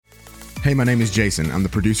Hey, my name is Jason. I'm the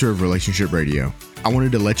producer of Relationship Radio. I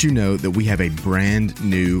wanted to let you know that we have a brand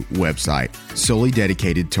new website solely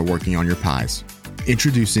dedicated to working on your pies.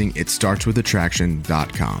 Introducing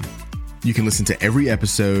itstartswithattraction.com. You can listen to every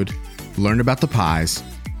episode, learn about the pies,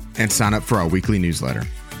 and sign up for our weekly newsletter.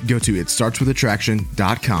 Go to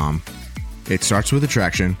itstartswithattraction.com. It starts with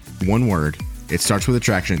attraction, one word,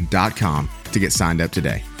 itstartswithattraction.com to get signed up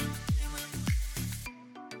today.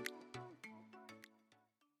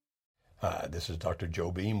 Hi, this is Dr.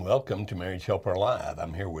 Joe Beam. Welcome to Marriage Helper Live.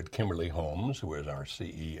 I'm here with Kimberly Holmes, who is our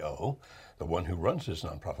CEO, the one who runs this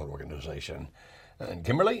nonprofit organization. And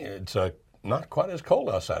Kimberly, it's not quite as cold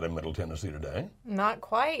outside in Middle Tennessee today. Not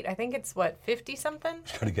quite. I think it's, 50-something?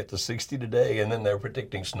 It's going to get to 60 today, and then they're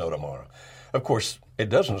predicting snow tomorrow. Of course, it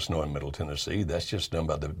doesn't snow in Middle Tennessee. That's just done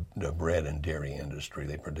by the bread and dairy industry.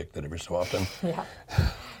 They predict that every so often. Yeah,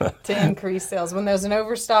 to increase sales. When there's an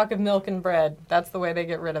overstock of milk and bread, that's the way they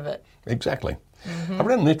get rid of it. Exactly. I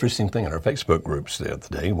read an interesting thing in our Facebook groups the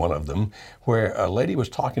other day, one of them, where a lady was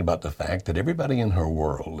talking about the fact that everybody in her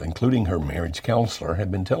world, including her marriage counselor,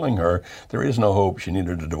 had been telling her there is no hope. She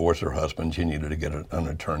needed to divorce her husband. She needed to get an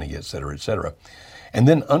attorney, et cetera, et cetera. And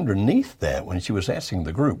then underneath that, when she was asking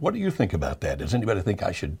the group, what do you think about that? Does anybody think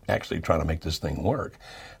I should actually try to make this thing work?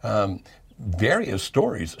 Various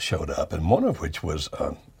stories showed up, and one of which was,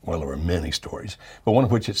 well, there were many stories, but one of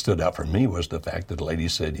which it stood out for me was the fact that the lady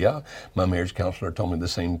said, yeah, my marriage counselor told me the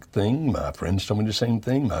same thing, my friends told me the same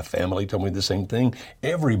thing, my family told me the same thing.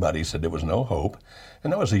 Everybody said there was no hope,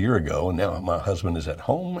 and that was a year ago, and now my husband is at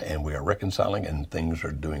home, and we are reconciling, and things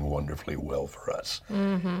are doing wonderfully well for us.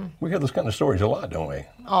 We hear those kind of stories a lot, don't we?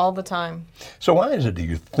 All the time. So why is it, do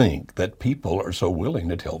you think, that people are so willing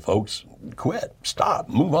to tell folks, quit, stop,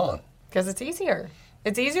 move on? Because it's easier.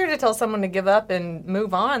 It's easier to tell someone to give up and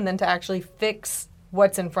move on than to actually fix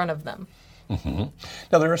what's in front of them.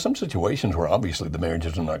 Now, there are some situations where obviously the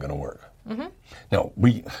marriages are not going to work. Now,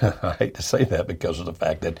 I hate to say that because of the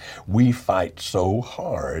fact that we fight so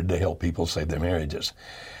hard to help people save their marriages.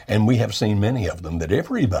 And we have seen many of them that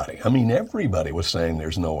everybody was saying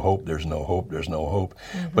there's no hope, there's no hope, there's no hope.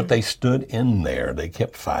 But they stood in there. They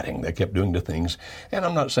kept fighting. They kept doing the things. And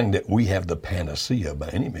I'm not saying that we have the panacea by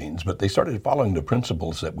any means, but they started following the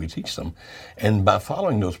principles that we teach them. And by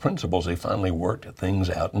following those principles, they finally worked things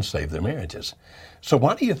out and saved their marriages. So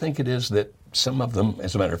why do you think it is that some of them,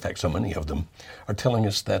 as a matter of fact, so many of them, are telling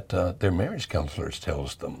us that their marriage counselor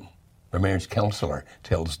tells them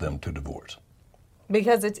to divorce?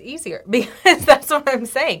 Because it's easier. Because that's what I'm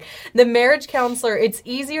saying. The marriage counselor, it's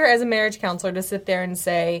easier as a marriage counselor to sit there and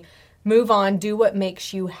say, move on, do what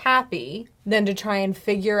makes you happy, than to try and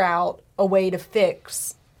figure out a way to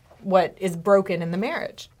fix what is broken in the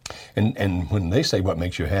marriage. And when they say what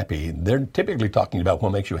makes you happy, they're typically talking about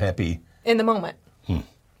what makes you happy in the moment.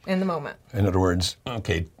 In the moment. In other words,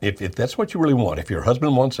 okay, if that's what you really want, if your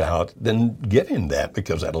husband wants out, then give him that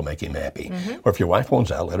because that'll make him happy. Or if your wife wants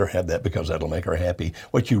out, let her have that because that'll make her happy.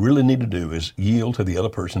 What you really need to do is yield to the other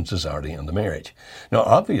person's desire to end the marriage. Now,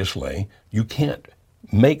 obviously, you can't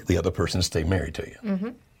make the other person stay married to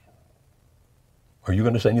you. Are you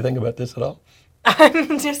going to say anything about this at all?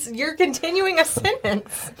 You're continuing a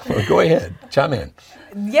sentence. Well, go ahead, chime in.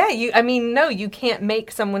 Yeah, no, you can't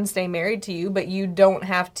make someone stay married to you, but you don't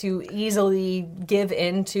have to easily give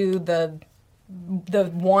in to the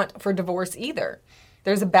want for divorce either.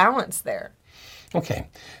 There's a balance there. Okay,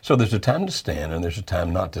 so there's a time to stand and there's a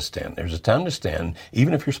time not to stand. There's a time to stand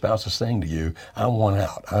even if your spouse is saying to you, I want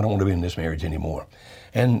out. I don't want to be in this marriage anymore.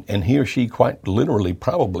 And he or she quite literally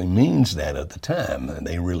probably means that at the time, and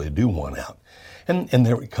they really do want out. And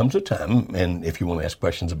there comes a time, and if you want to ask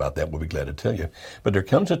questions about that, we'll be glad to tell you, but there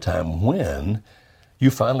comes a time when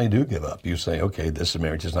you finally do give up. You say, okay, this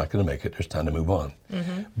marriage is not going to make it. There's time to move on.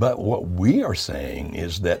 But what we are saying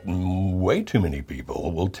is that way too many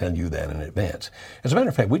people will tell you that in advance. As a matter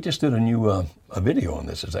of fact, we just did a new a video on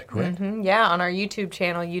this. Is that correct? Yeah, on our YouTube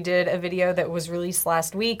channel, you did a video that was released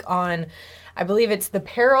last week on, I believe it's the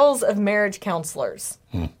perils of marriage counselors.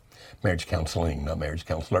 Marriage counseling, not marriage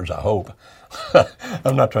counselors, I hope.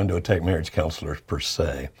 I'm not trying to attack marriage counselors per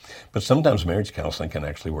se, but sometimes marriage counseling can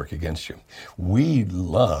actually work against you. We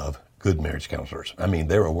love good marriage counselors. I mean,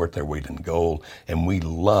 they're worth their weight in gold, and we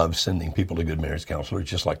love sending people to good marriage counselors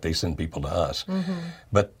just like they send people to us.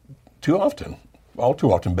 But all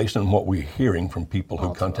too often, based on what we're hearing from people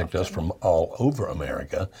who contact us from all over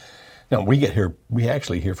America, now we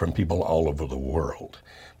actually hear from people all over the world.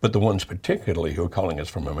 But the ones particularly who are calling us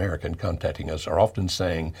from America and contacting us are often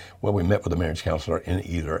saying, well, we met with a marriage counselor and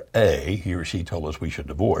either A, he or she told us we should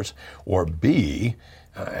divorce, or B,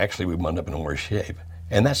 actually we wound up in a worse shape.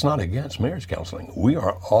 And that's not against marriage counseling. We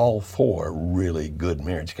are all for really good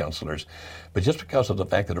marriage counselors. But just because of the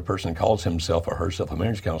fact that a person calls himself or herself a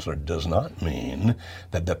marriage counselor does not mean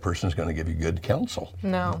that that person is going to give you good counsel.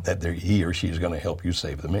 No. That he or she is going to help you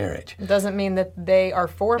save the marriage. It doesn't mean that they are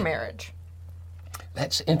for marriage.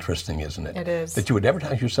 That's interesting, isn't it? It is. That you would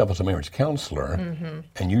advertise yourself as a marriage counselor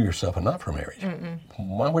and you yourself are not for marriage.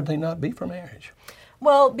 Why would they not be for marriage?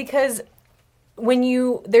 Well, because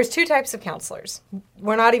there's two types of counselors.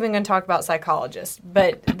 We're not even going to talk about psychologists,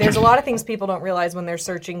 but there's a lot of things people don't realize when they're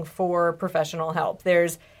searching for professional help.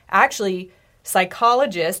 There's actually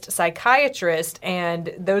psychologist, psychiatrist,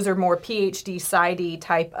 and those are more PhD, PsyD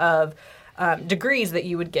type of degrees that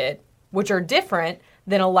you would get, which are different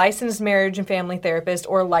than a licensed marriage and family therapist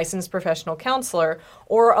or a licensed professional counselor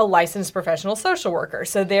or a licensed professional social worker.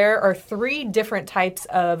 So there are 3 different types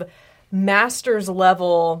of master's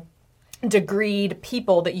level degreed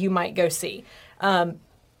people that you might go see.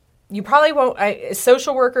 You probably won't,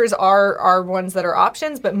 social workers are ones that are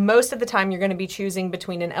options, but most of the time you're going to be choosing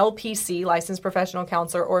between an LPC, licensed professional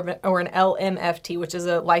counselor, or an LMFT, which is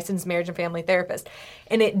a licensed marriage and family therapist.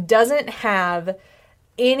 And it doesn't have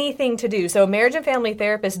anything to do. So a marriage and family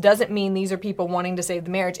therapist doesn't mean these are people wanting to save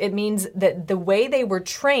the marriage. It means that the way they were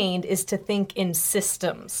trained is to think in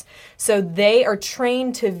systems. So they are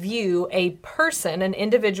trained to view a person, an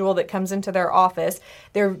individual that comes into their office.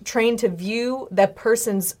 They're trained to view that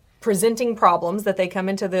person's presenting problems that they come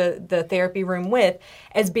into the therapy room with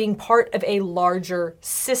as being part of a larger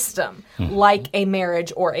system, like a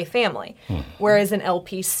marriage or a family. Whereas an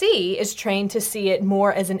LPC is trained to see it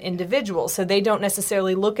more as an individual. So they don't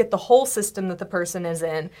necessarily look at the whole system that the person is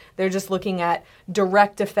in. They're just looking at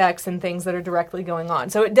direct effects and things that are directly going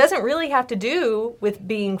on. So it doesn't really have to do with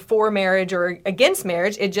being for marriage or against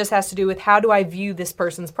marriage. It just has to do with how do I view this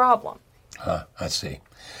person's problem. I see.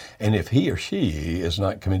 And if he or she is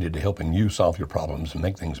not committed to helping you solve your problems and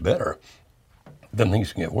make things better, then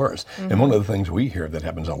things can get worse. And one of the things we hear that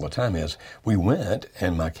happens all the time is we went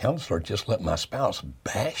and my counselor just let my spouse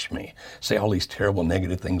bash me, say all these terrible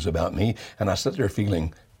negative things about me. And I sit there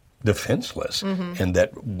feeling defenseless and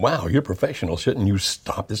that, wow, you're professional. Shouldn't you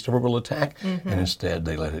stop this verbal attack? And instead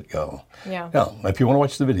they let it go. Yeah. Now, if you want to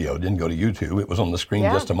watch the video, it didn't go to YouTube. It was on the screen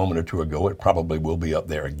just a moment or two ago. It probably will be up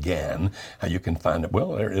there again. You can find it.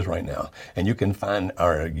 Well, there it is right now. And you can find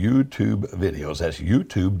our YouTube videos. That's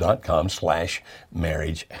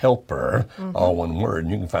youtube.com/marriagehelper, all one word.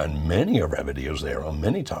 And you can find many of our videos there on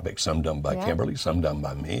many topics, some done by Kimberly, some done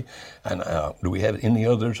by me. And do we have any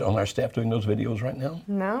others on our staff doing those videos right now?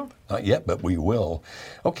 No. Not yet, but we will.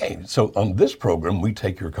 Okay, so on this program, we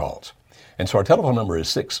take your calls. And so our telephone number is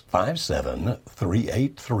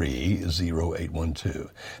 657-383-0812.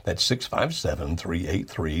 That's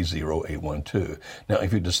 657-383-0812. Now,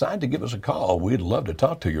 if you decide to give us a call, we'd love to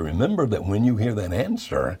talk to you. Remember that when you hear that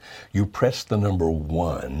answer, you press the number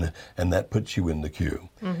 1, and that puts you in the queue.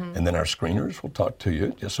 And then our screeners will talk to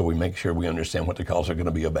you, just so we make sure we understand what the calls are going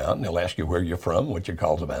to be about. And they'll ask you where you're from, what your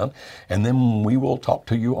call's about. And then we will talk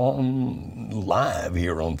to you on live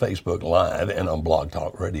here on Facebook Live and on Blog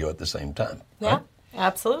Talk Radio at the same time. Yeah, right?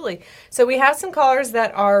 Absolutely. So we have some callers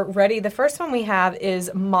that are ready. The first one we have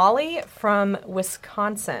is Molly from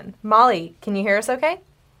Wisconsin. Molly, can you hear us okay?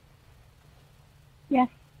 Yes.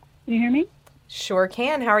 Can you hear me? Sure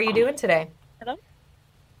can. How are you doing today? Hello?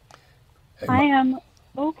 Hey, I am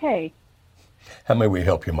okay. How may we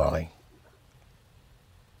help you, Molly?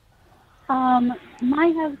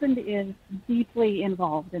 My husband is deeply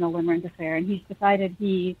involved in a limerent affair, and he's decided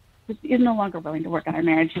he is no longer willing to work on our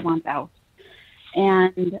marriage. He wants out.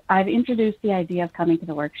 And I've introduced the idea of coming to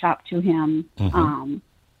the workshop to him,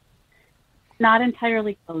 not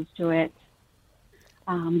entirely closed to it,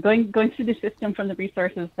 going through the system from the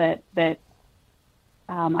resources that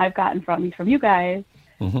I've gotten from you guys.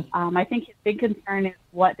 I think his big concern is,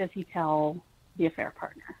 what does he tell the affair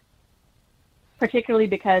partner? Particularly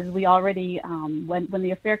because we already, when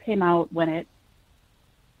the affair came out, when it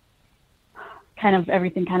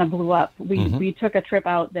everything blew up, we took a trip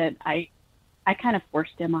out that I kind of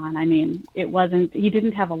forced him on. I mean, he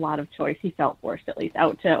didn't have a lot of choice. He felt forced, at least,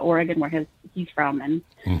 out to Oregon, where he's from, and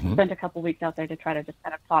spent a couple weeks out there to try to just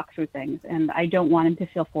kind of talk through things. And I don't want him to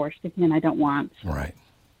feel forced, and I don't want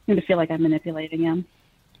him to feel like I'm manipulating him.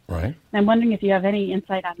 Right. And I'm wondering if you have any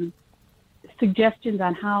insight on suggestions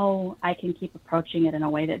on how I can keep approaching it in a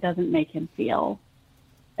way that doesn't make him feel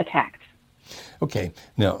attacked. Okay.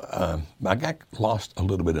 Now, I got lost a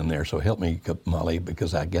little bit in there, so help me, Molly,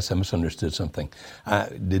 because I guess I misunderstood something. I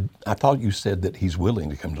thought you said that he's willing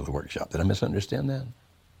to come to the workshop. Did I misunderstand that?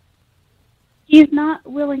 He's not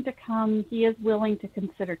willing to come. He is willing to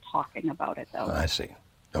consider talking about it, though. I see.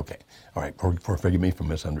 Okay. All right. Forgive me for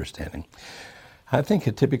misunderstanding. I think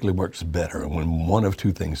it typically works better when one of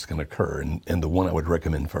two things can occur, and the one I would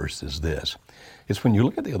recommend first is this. It's when you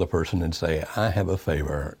look at the other person and say, I have a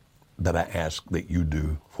favor that I ask that you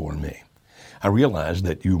do for me. I realize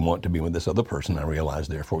that you want to be with this other person. I realize,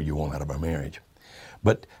 therefore, you want out of our marriage.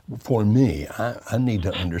 But for me, I need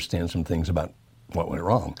to understand some things about what went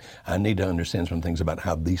wrong. I need to understand some things about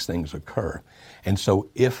how these things occur. And so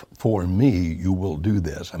if for me you will do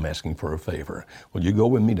this, I'm asking for a favor. Will you go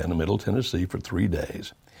with me down to Middle Tennessee for 3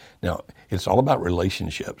 days? Now, it's all about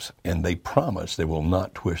relationships, and they promise they will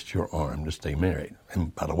not twist your arm to stay married.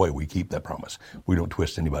 And by the way, we keep that promise. We don't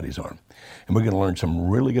twist anybody's arm. And we're going to learn some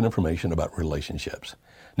really good information about relationships.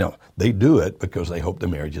 Now, they do it because they hope the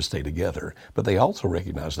marriages stay together, but they also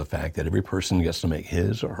recognize the fact that every person gets to make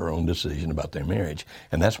his or her own decision about their marriage,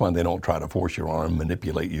 and that's why they don't try to force your arm,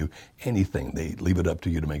 manipulate you, anything. They leave it up to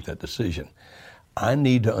you to make that decision. I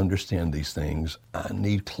need to understand these things. I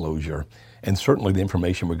need closure, and certainly the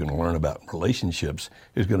information we're going to learn about relationships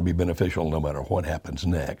is going to be beneficial no matter what happens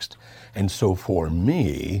next. And so for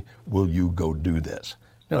me, will you go do this?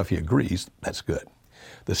 Now, if he agrees, that's good.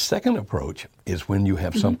 The second approach is when you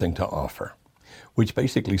have something to offer, which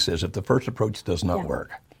basically says if the first approach does not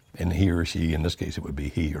work, and he or she, in this case it would be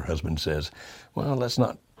he, your husband, says, well, that's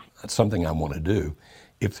something I want to do.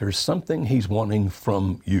 If there's something he's wanting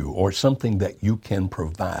from you or something that you can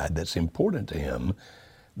provide that's important to him,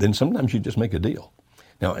 then sometimes you just make a deal.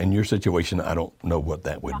 Now, in your situation, I don't know what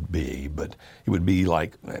that would be, but it would be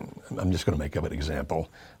like, I'm just going to make up an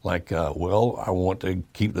example, like, well, I want to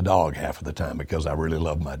keep the dog half of the time because I really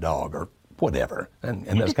love my dog or whatever. And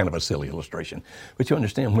that's kind of a silly illustration. But you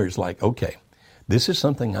understand where it's like, okay, this is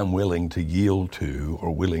something I'm willing to yield to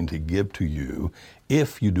or willing to give to you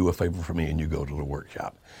if you do a favor for me and you go to the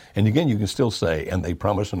workshop. And again, you can still say, and they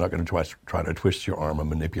promise they're not going to try to twist your arm and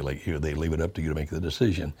manipulate you. They leave it up to you to make the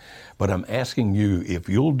decision. But I'm asking you, if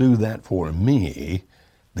you'll do that for me,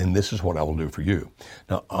 then this is what I will do for you.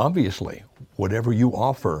 Now, obviously, whatever you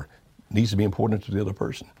offer needs to be important to the other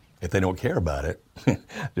person. If they don't care about it,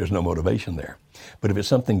 there's no motivation there. But if it's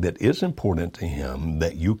something that is important to him,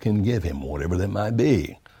 that you can give him, whatever that might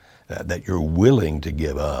be, that you're willing to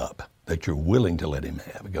give up, that you're willing to let him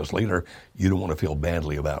have, because later you don't want to feel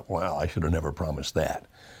badly about, well, I should have never promised that.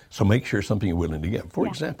 So make sure it's something you're willing to give. For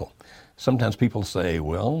example, sometimes people say,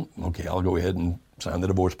 well, okay, I'll go ahead and sign the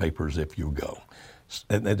divorce papers if you go.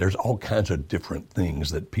 And there's all kinds of different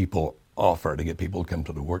things that people offer to get people to come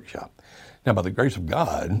to the workshop. Now, by the grace of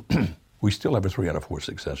God, we still have a 3 out of 4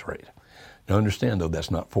 success rate. Now, understand, though, that's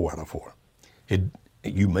not 4 out of 4.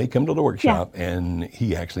 You may come to the workshop, and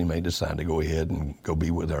he actually may decide to go ahead and go be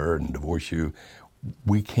with her and divorce you.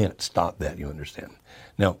 We can't stop that, you understand.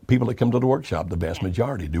 Now, people that come to the workshop, the vast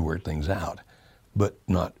majority do work things out, but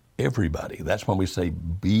not everybody. That's when we say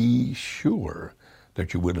be sure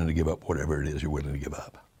that you're willing to give up whatever it is you're willing to give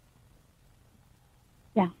up.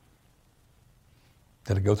 Yeah.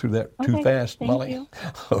 Did I go through that too fast, Molly? You.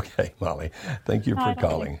 Okay, Molly. Thank you for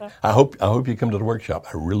calling. So. I hope you come to the workshop.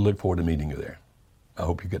 I really look forward to meeting you there. I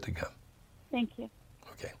hope you get to come. Thank you.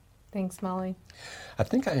 Okay. Thanks, Molly. I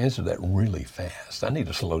think I answered that really fast. I need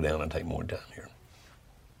to slow down and take more time here.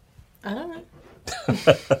 I don't know.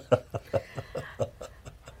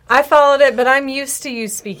 I followed it, but I'm used to you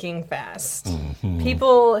speaking fast. Mm-hmm.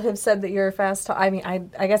 People have said that you're a fast talker. I mean,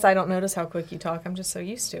 I guess I don't notice how quick you talk. I'm just so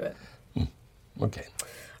used to it. Okay.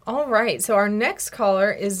 All right. So our next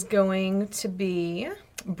caller is going to be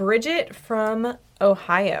Bridget from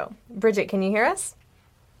Ohio. Bridget, can you hear us?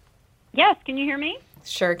 Yes. Can you hear me?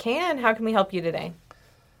 Sure can. How can we help you today?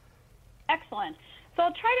 Excellent. So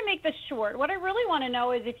I'll try to make this short. What I really want to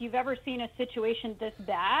know is if you've ever seen a situation this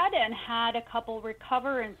bad and had a couple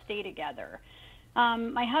recover and stay together.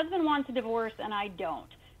 My husband wants a divorce and I don't.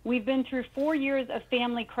 We've been through 4 years of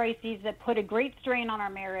family crises that put a great strain on our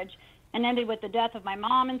marriage and ended with the death of my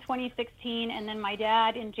mom in 2016 and then my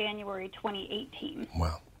dad in January 2018.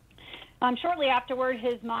 Wow. Shortly afterward,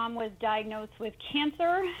 his mom was diagnosed with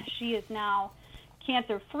cancer. She is now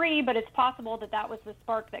cancer-free, but it's possible that that was the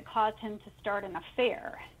spark that caused him to start an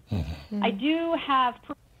affair. Mm-hmm. I do have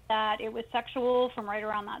proof that it was sexual from right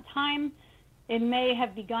around that time. It may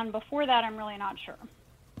have begun before that. I'm really not sure.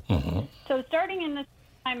 Mm-hmm. So starting in the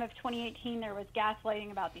time of 2018, there was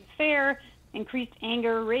gaslighting about the affair, increased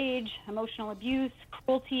anger, rage, emotional abuse,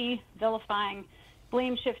 cruelty, vilifying,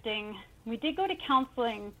 blame shifting. We did go to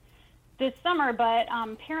counseling this summer, but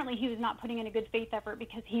apparently he was not putting in a good faith effort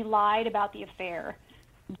because he lied about the affair.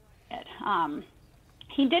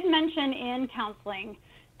 He did mention in counseling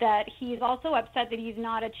that he's also upset that he's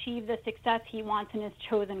not achieved the success he wants in his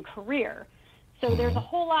chosen career. So there's a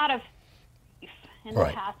whole lot of grief in the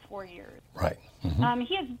past 4 years. Right.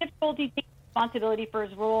 He has difficulty taking responsibility for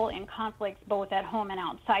his role in conflicts both at home and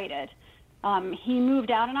outside it. He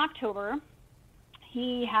moved out in October.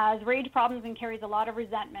 He has rage problems and carries a lot of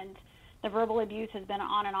resentment. The verbal abuse has been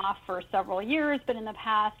on and off for several years, but in the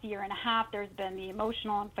past year and a half, there's been the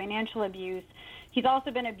emotional and financial abuse. He's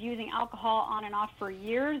also been abusing alcohol on and off for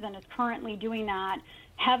years and is currently doing that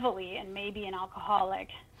heavily and may be an alcoholic.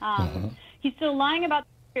 He's still lying about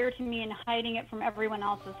the affair to me and hiding it from everyone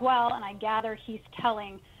else as well, and I gather he's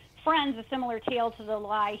telling friends a similar tale to the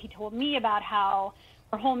lie he told me about how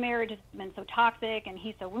our whole marriage has been so toxic and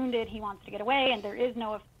he's so wounded, he wants to get away, and there is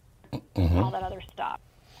no and all that other stuff.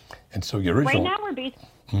 And so your original... Right now we're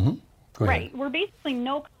basically... We're basically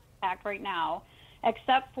no contact right now,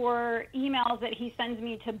 except for emails that he sends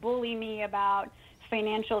me to bully me about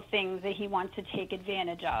financial things that he wants to take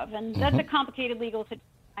advantage of. And that's a complicated legal situation.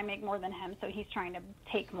 I make more than him, so he's trying to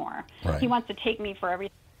take more. He wants to take me for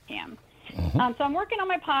everything he can. So I'm working on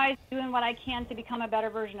my pies, doing what I can to become a better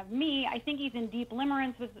version of me. I think he's in deep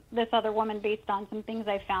limerence with this other woman based on some things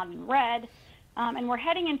I found and read. And we're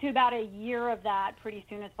heading into about a year of that pretty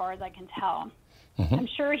soon as far as I can tell. I'm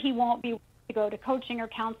sure he won't be able to go to coaching or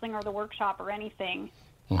counseling or the workshop or anything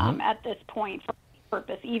at this point for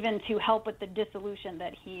purpose, even to help with the dissolution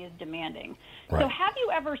that he is demanding. So have you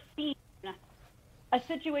ever seen a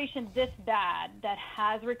situation this bad that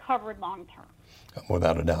has recovered long term?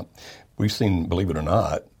 Without a doubt. We've seen, believe it or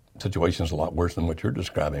not, situations a lot worse than what you're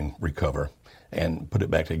describing recover and put it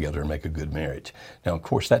back together and make a good marriage. Now, of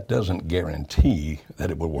course, that doesn't guarantee that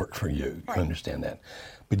it will work for you. You understand that.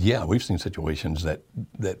 But yeah, we've seen situations that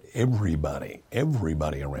everybody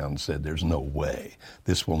around said, there's no way,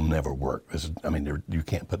 this will never work. You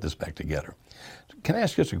can't put this back together. Can I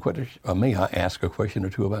ask just a question? May I ask a question or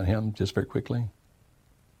two about him, just very quickly?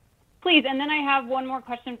 Please, and then I have one more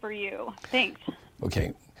question for you. Thanks.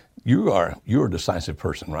 Okay. You're a decisive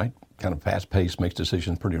person, right? Kind of fast-paced, makes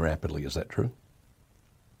decisions pretty rapidly. Is that true?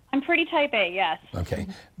 I'm pretty type A, yes. Okay.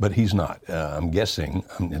 But he's not. I'm guessing,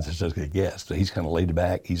 this is just a guess, that he's kind of laid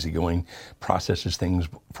back, easygoing, processes things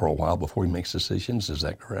for a while before he makes decisions. Is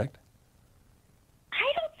that correct?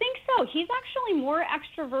 I don't think so. He's actually more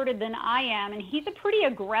extroverted than I am, and he's a pretty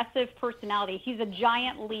aggressive personality. He's a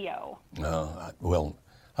giant Leo. Well,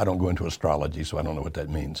 I don't go into astrology, so I don't know what that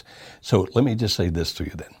means. So let me just say this to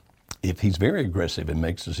you then. If he's very aggressive and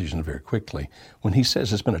makes decisions very quickly, when he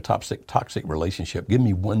says it's been a toxic relationship, give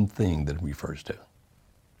me one thing that it refers to.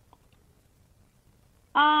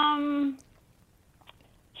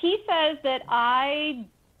 He says that I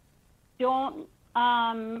don't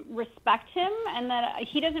respect him and that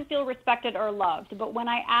he doesn't feel respected or loved. But when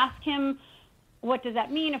I ask him, what does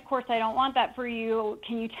that mean? Of course, I don't want that for you.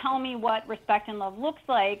 Can you tell me what respect and love looks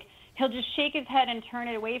like? He'll just shake his head and turn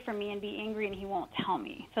it away from me and be angry, and he won't tell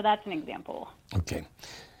me. So that's an example. Okay.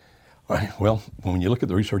 All right. Well, when you look at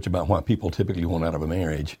the research about why people typically want out of a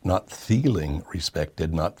marriage, not feeling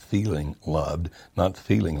respected, not feeling loved, not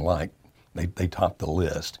feeling like, they top the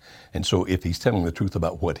list. And so if he's telling the truth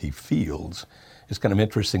about what he feels, it's kind of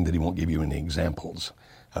interesting that he won't give you any examples.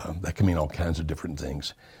 That can mean all kinds of different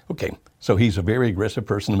things. Okay, so he's a very aggressive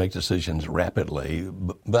person to make decisions rapidly,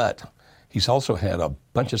 but he's also had a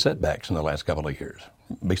bunch of setbacks in the last couple of years,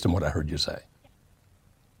 based on what I heard you say.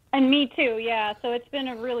 And me too, yeah. So it's been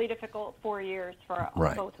a really difficult 4 years for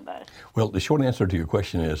both of us. Well, the short answer to your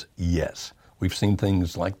question is yes. We've seen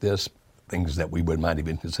things like this, things that we might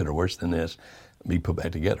even consider worse than this, be put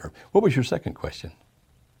back together. What was your second question?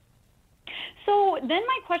 So then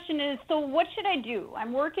my question is, so what should I do?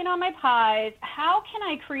 I'm working on my pies. How can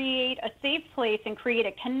I create a safe place and create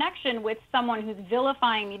a connection with someone who's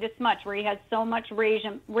vilifying me this much, where he has so much rage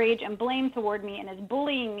and blame toward me and is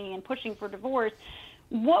bullying me and pushing for divorce?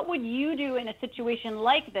 What would you do in a situation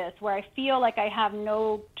like this where I feel like I have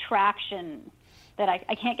no traction, that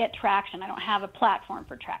I can't get traction? I don't have a platform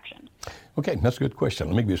for traction. Okay, that's a good question.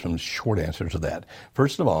 Let me give you some short answers to that.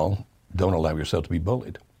 First of all, don't allow yourself to be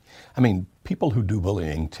bullied. I mean, people who do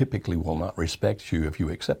bullying typically will not respect you if you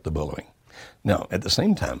accept the bullying. Now, at the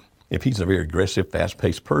same time, if he's a very aggressive,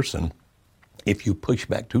 fast-paced person, if you push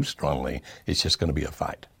back too strongly, it's just going to be a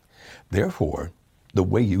fight. Therefore, the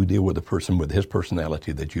way you deal with a person with his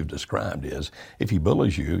personality that you've described is, if he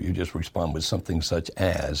bullies you, you just respond with something such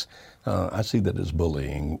as, I see that as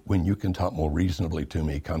bullying. When you can talk more reasonably to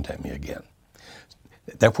me, contact me again.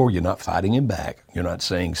 Therefore, you're not fighting him back. You're not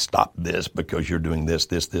saying, stop this because you're doing this,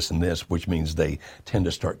 and this, which means they tend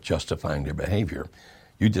to start justifying their behavior.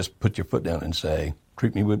 You just put your foot down and say,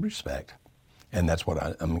 treat me with respect. And that's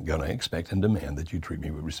what I'm going to expect and demand, that you treat me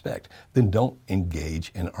with respect. Then don't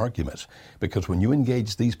engage in arguments. Because when you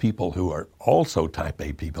engage these people who are also type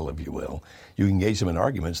A people, if you will, you engage them in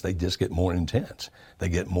arguments, they just get more intense. They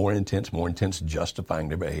get more intense justifying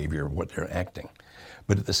their behavior, what they're acting.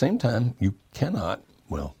 But at the same time, you cannot,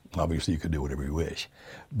 well, obviously you could do whatever you wish,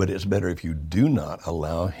 but it's better if you do not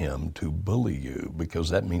allow him to bully you, because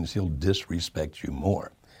that means he'll disrespect you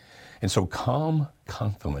more. And so calm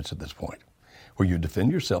confidence at this point, where you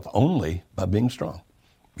defend yourself only by being strong.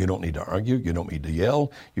 You don't need to argue. You don't need to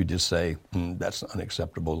yell. You just say, that's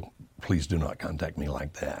unacceptable. Please do not contact me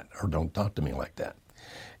like that, or don't talk to me like that.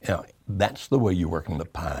 Now, that's the way you work on the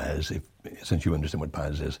pies, since you understand what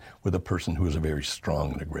pies is, with a person who is a very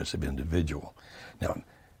strong and aggressive individual. Now,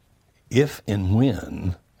 if and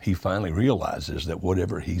when he finally realizes that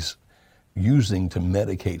whatever he's using to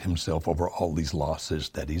medicate himself over all these losses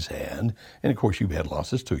that he's had, and of course you've had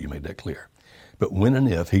losses too, you made that clear. But when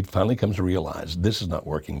and if he finally comes to realize this is not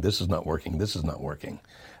working, this is not working, this is not working,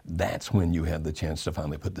 that's when you have the chance to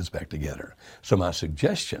finally put this back together. So my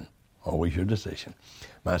suggestion, always your decision,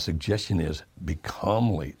 my suggestion is be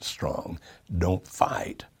calmly strong. Don't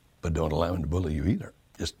fight, but don't allow him to bully you either.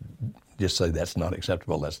 Just say that's not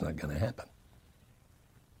acceptable, that's not going to happen.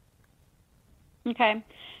 Okay.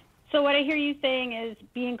 So what I hear you saying is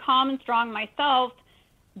being calm and strong myself,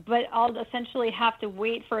 but I'll essentially have to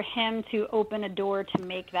wait for him to open a door to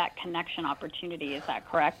make that connection opportunity. Is that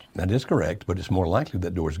correct? That is correct, but it's more likely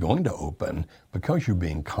that door is going to open because you're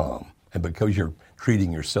being calm and because you're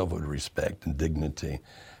treating yourself with respect and dignity.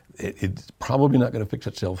 It's probably not going to fix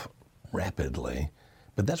itself rapidly,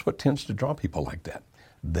 but that's what tends to draw people like that.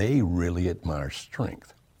 They really admire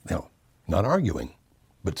strength. Now, not arguing,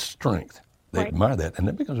 but strength. They admire that, and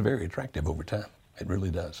it becomes very attractive over time. It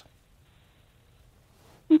really does.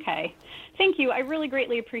 Okay. Thank you. I really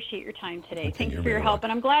greatly appreciate your time today. Okay, Thank you for your help,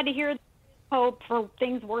 and I'm glad to hear hope for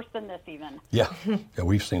things worse than this even. Yeah,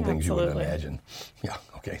 we've seen things you wouldn't Absolutely. imagine. Yeah,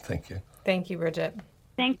 okay, thank you. Thank you, Bridget.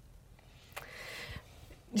 Thank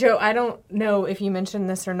Joe, I don't know if you mentioned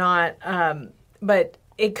this or not, but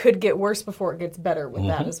it could get worse before it gets better with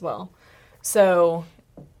that as well. So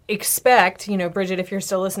expect, Bridget, if you're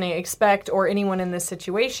still listening, expect, or anyone in this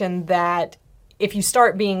situation, that if you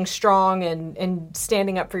start being strong and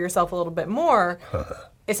standing up for yourself a little bit more,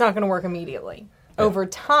 it's not going to work immediately. Over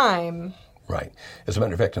time. Right. As a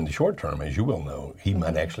matter of fact, in the short term, as you will know, he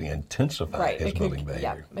might actually intensify his bullying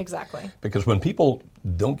behavior. Yeah, exactly. Because when people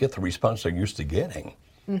don't get the response they're used to getting,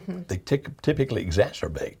 they typically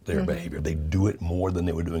exacerbate their behavior. They do it more than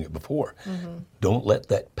they were doing it before. Don't let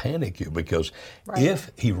that panic you, because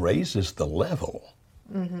if he raises the level,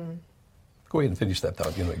 go ahead and finish that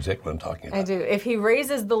thought. You know exactly what I'm talking about. I do. If he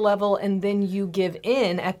raises the level and then you give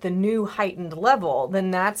in at the new heightened level,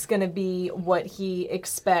 then that's going to be what he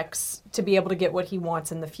expects to be able to get what he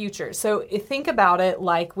wants in the future. So think about it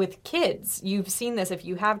like with kids. You've seen this if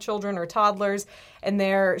you have children or toddlers and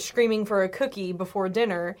they're screaming for a cookie before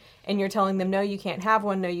dinner and you're telling them, no, you can't have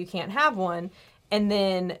one, no, you can't have one. And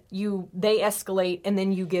then they escalate and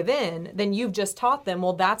then you give in, then you've just taught them,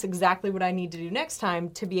 well, that's exactly what I need to do next time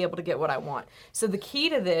to be able to get what I want. So the key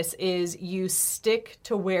to this is you stick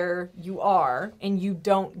to where you are and you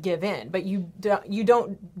don't give in, but you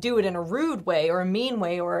don't do it in a rude way or a mean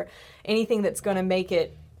way or anything that's going to make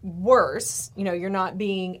it worse. You're not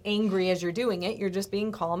being angry as you're doing it. You're just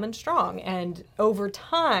being calm and strong. And over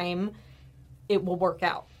time, it will work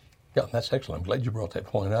out. Yeah, that's excellent. I'm glad you brought that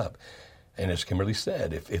point up. And as Kimberly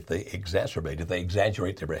said, if they exacerbate, if they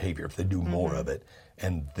exaggerate their behavior, if they do more of it,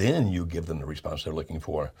 and then you give them the response they're looking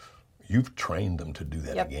for, you've trained them to do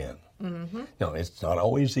that again. No, it's not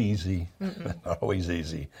always easy. Not always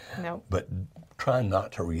easy. No. But try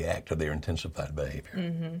not to react to their intensified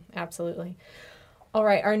behavior. Absolutely. All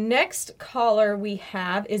right, our next caller we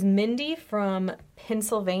have is Mindy from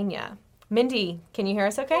Pennsylvania. Mindy, can you hear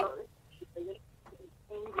us okay?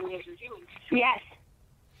 Yes.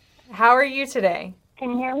 How are you today?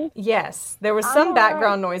 Can you hear me? Yes. There was some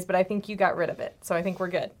background noise, but I think you got rid of it. So I think we're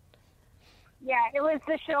good. Yeah, it was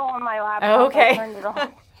the show on my laptop. Oh, okay. I turned it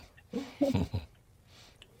off.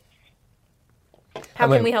 How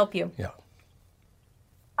can we help you? Yeah.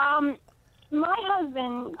 My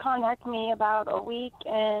husband contacted me about a week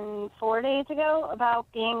and 4 days ago about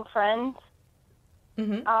being friends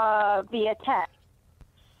via text.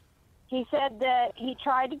 He said that he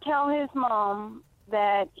tried to tell his mom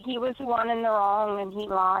that he was the one in the wrong and he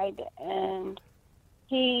lied, and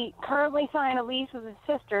he currently signed a lease with his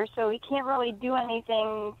sister, so he can't really do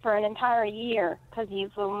anything for an entire year because he's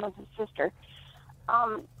living with his sister.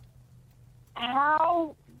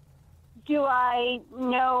 How do I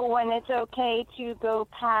know when it's okay to go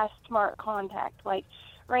past smart contact? Like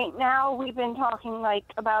right now we've been talking like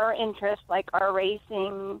about our interests, like our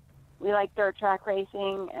racing. We like dirt track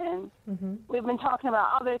racing, and we've been talking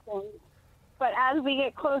about other things. But as we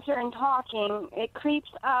get closer in talking, it creeps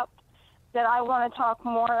up that I want to talk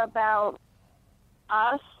more about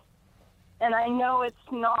us, and I know it's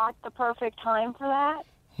not the perfect time for that.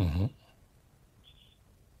 Mm-hmm.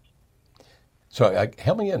 So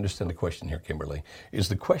help me understand the question here, Kimberly. Is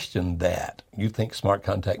the question that you think smart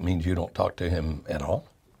contact means you don't talk to him at all?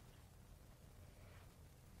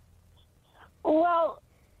 Well,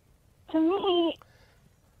 to me,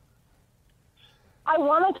 I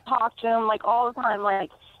want to talk to him like all the time.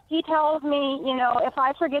 Like he tells me, you know, if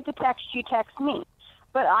I forget to text you, text me.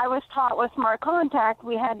 But I was taught with smart contact,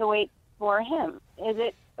 we had to wait for him. Is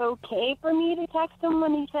it okay for me to text him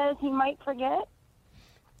when he says he might forget?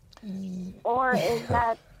 Or is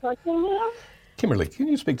that pushing him? Kimberly, can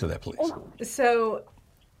you speak to that, please? So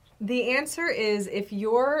the answer is if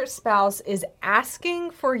your spouse is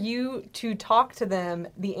asking for you to talk to them,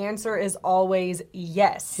 the answer is always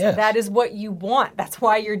yes. That is what you want. That's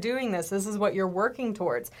why you're doing this. This is what you're working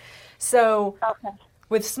towards. So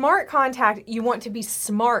with smart contact, you want to be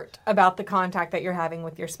smart about the contact that you're having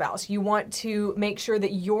with your spouse. You want to make sure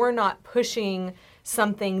that you're not pushing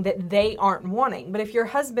something that they aren't wanting. But if your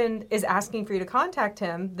husband is asking for you to contact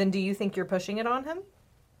him, then do you think you're pushing it on him?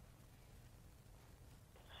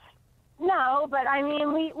 No, but I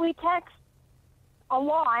mean, we text a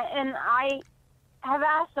lot, and I have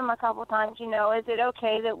asked him a couple times, you know, is it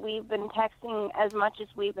okay that we've been texting as much as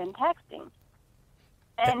we've been texting?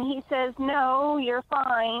 And he says, no, you're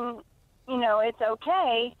fine, you know, it's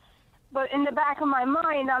okay. But in the back of my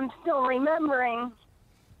mind, I'm still remembering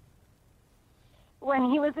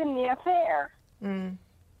when he was in the affair. And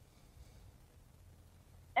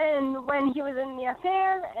when he was in the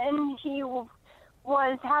affair and he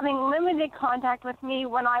was having limited contact with me,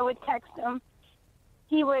 when I would text him,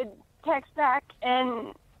 he would text back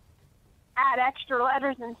and add extra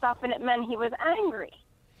letters and stuff, and it meant he was angry.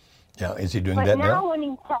 Yeah, is he doing that now? But now when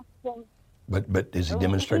he's texting... But is he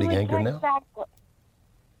demonstrating anger now? Back,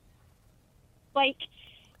 like,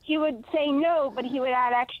 he would say no, but he would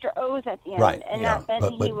add extra O's at the end. Right, and yeah. that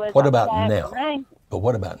meant But he was what about upset now? But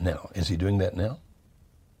what about now? Is he doing that now?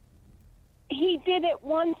 He did it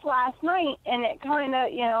once last night, and it kind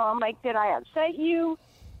of, you know, I'm like, did I upset you?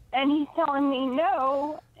 And he's telling me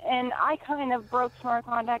no, and I kind of broke smart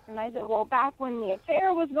contact, and I said, well, back when the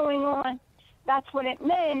affair was going on, that's what it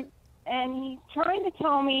meant. And he's trying to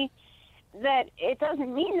tell me that it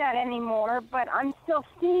doesn't mean that anymore, but I'm still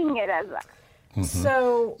seeing it as that.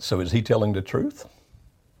 So is he telling the truth?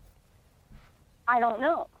 I don't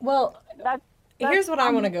know. Well, here's what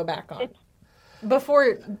I want to go back on.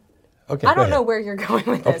 Before... Okay, I don't know where you're going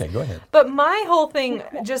with this. Okay, go ahead. But my whole thing,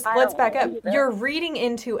 let's back up. You're reading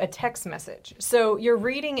into a text message. So you're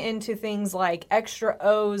reading into things like extra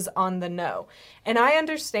O's on the no. And I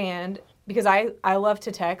understand, because I love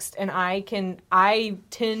to text, and I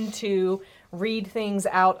tend to read things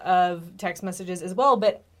out of text messages as well,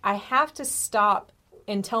 but I have to stop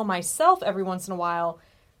and tell myself every once in a while,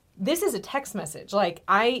 this is a text message. Like,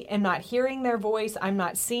 I am not hearing their voice. I'm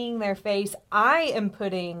not seeing their face. I am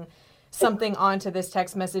putting something onto this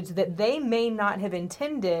text message that they may not have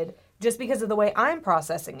intended just because of the way I'm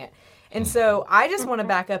processing it. And so I just want to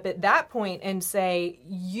back up at that point and say,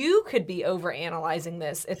 you could be overanalyzing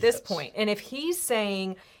this at this point. And if he's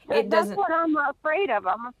saying it doesn't... That's what I'm afraid of.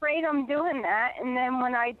 I'm afraid I'm doing that. And then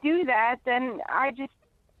when I do that, then I just...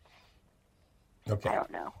 Okay. I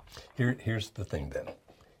don't know. Here's the thing then.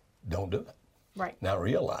 Don't do it. Right. Now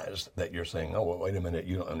realize that you're saying, oh, well, wait a minute,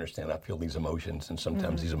 you don't understand. I feel these emotions, and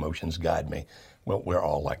sometimes these emotions guide me. Well, we're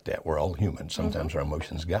all like that. We're all human. Sometimes our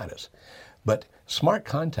emotions guide us. But smart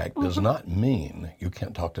contact does not mean you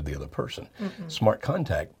can't talk to the other person. Smart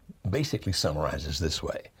contact basically summarizes this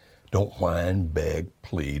way. Don't whine, beg,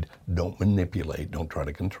 plead. Don't manipulate. Don't try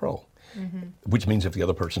to control. Which means if the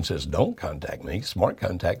other person says, don't contact me, smart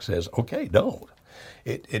contact says, okay, don't.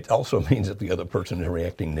 It also means if the other person is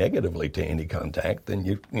reacting negatively to any contact, then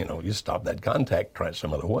you stop that contact, try it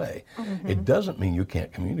some other way. It doesn't mean you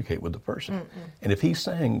can't communicate with the person. And if he's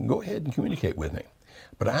saying, go ahead and communicate with me.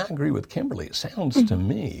 But I agree with Kimberly. It sounds to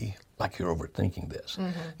me like you're overthinking this.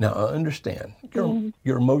 Now, I understand.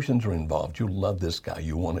 Your emotions are involved. You love this guy.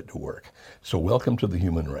 You want it to work. So welcome to the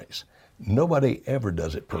human race. Nobody ever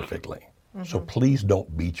does it perfectly. So please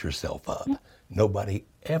don't beat yourself up. Nobody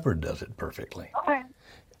ever does it perfectly. Okay.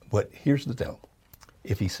 But here's the deal.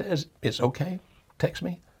 If he says it's okay, text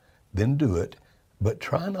me, then do it. But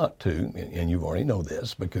try not to, and you already know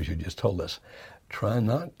this because you just told us, try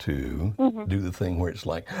not to do the thing where it's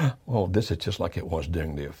like, well, this is just like it was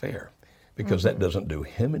during the affair. Because that doesn't do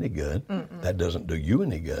him any good. That doesn't do you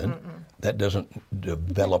any good. That doesn't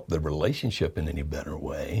develop the relationship in any better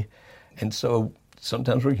way. And so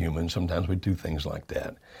sometimes we're human. Sometimes we do things like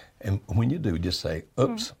that. And when you do, just say,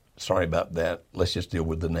 oops, sorry about that. Let's just deal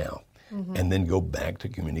with the now. And then go back to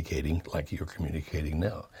communicating like you're communicating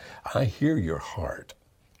now. I hear your heart.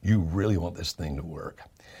 You really want this thing to work.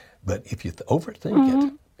 But if you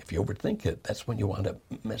overthink it, that's when you wind up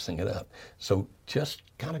messing it up. So just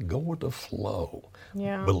kind of go with the flow.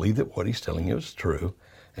 Yeah. Believe that what he's telling you is true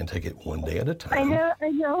and take it one day at a time. I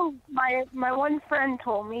know. My one friend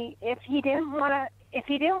told me if he didn't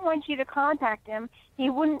want you to contact him, he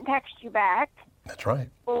wouldn't text you back. That's right.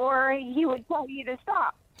 Or he would tell you to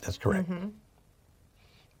stop. That's correct.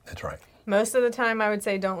 That's right. Most of the time, I would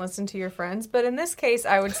say don't listen to your friends, but in this case,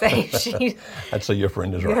 I would say I'd say your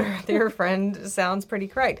friend is right. Your friend sounds pretty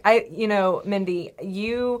correct. Mindy,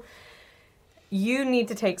 you need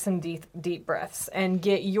to take some deep breaths and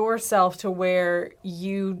get yourself to where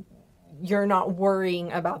you're not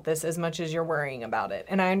worrying about this as much as you're worrying about it.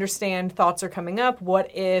 And I understand thoughts are coming up. What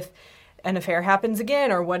if an affair happens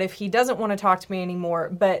again, or what if he doesn't want to talk to me anymore?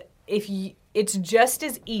 But it's just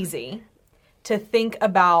as easy to think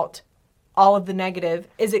about all of the negative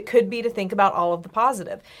as it could be to think about all of the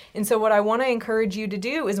positive. And so what I want to encourage you to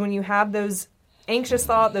do is when you have those anxious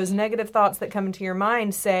thoughts, those negative thoughts that come into your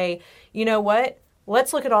mind, say, you know what?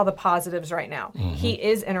 Let's look at all the positives right now. He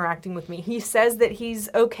is interacting with me. He says that he's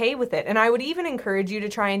okay with it. And I would even encourage you to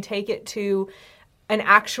try and take it to an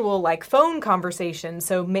actual phone conversation.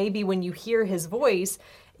 So maybe when you hear his voice,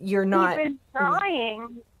 you're not...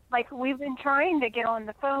 We've been trying to get on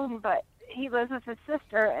the phone, but he lives with his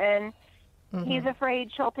sister, and he's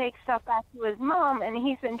afraid she'll take stuff back to his mom, and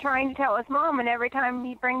he's been trying to tell his mom, and every time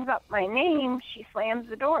he brings up my name, she slams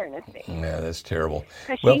the door in his face. Yeah, that's terrible.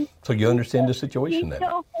 Well, so you understand the situation then. He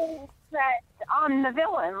still thinks that I'm the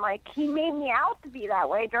villain. He made me out to be that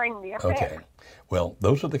way during the affair. Okay. Well,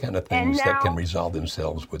 those are the kind of things that can resolve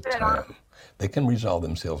themselves with time. They can resolve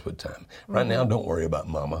themselves with time. Right now, don't worry about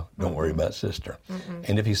mama. Don't worry about sister.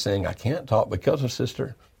 And if he's saying, I can't talk because of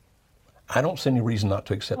sister, I don't see any reason not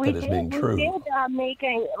to accept that as being true. We did make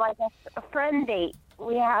a friend date.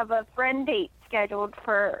 We have a friend date scheduled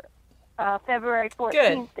for February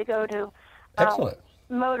 14th to go to Excellent.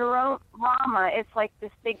 Motorama. It's like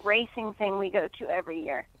this big racing thing we go to every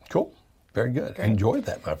year. Cool. Very good. Great. Enjoy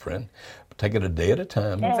that, my friend. Take it a day at a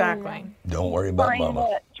time. Exactly. Don't worry about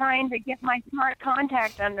mama. Trying to get my smart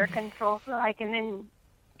contact under control so I can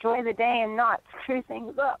enjoy the day and not screw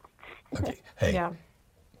things up. Okay. Hey. Yeah.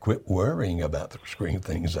 Quit worrying about screwing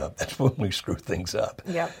things up. That's when we screw things up.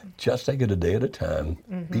 Yep. Just take it a day at a time.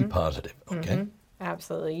 Be positive, okay?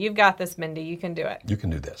 Absolutely. You've got this, Mindy. You can do it. You can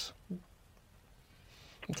do this.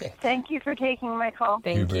 Okay. Thank you for taking my call.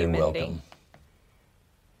 Thank You're very you, Mindy. welcome.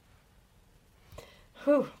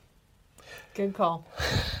 Whew. Good call.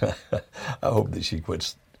 I hope that she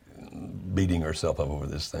quits beating herself up over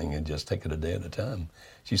this thing and just take it a day at a time.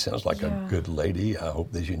 She sounds like a good lady. I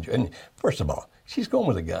hope that she enjoy. And first of all, she's going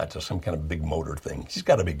with a guy to some kind of big motor thing. She's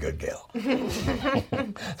got to be a good gal.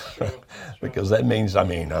 Because that means, I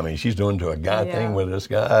mean, she's doing to a guy thing with this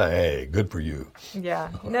guy. Hey, good for you. Yeah.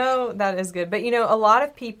 No, that is good. But, a lot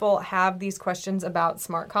of people have these questions about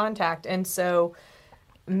smart contact. And so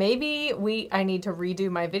maybe I need to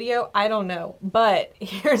redo my video. I don't know. But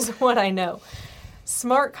here's what I know.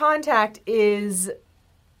 Smart contact is,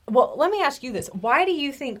 well, let me ask you this. Why do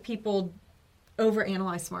you think people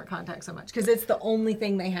overanalyze smart contact so much? Because it's the only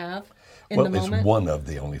thing they have in the moment? Well, it's one of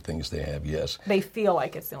the only things they have, yes. They feel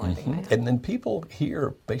like it's the only thing they have. And then people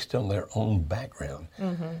hear based on their own background.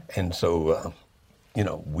 And so,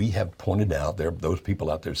 we have pointed out, there are those people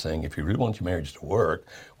out there saying, if you really want your marriage to work,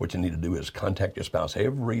 what you need to do is contact your spouse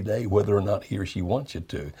every day, whether or not he or she wants you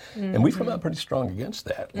to. And we've come out pretty strong against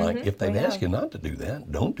that. Like, if they've asked you not to do that,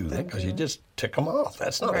 don't do that, because you just tick them off.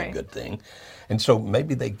 That's not a good thing. And so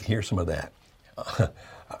maybe they hear some of that.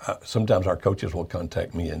 Sometimes our coaches will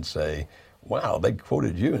contact me and say, wow, they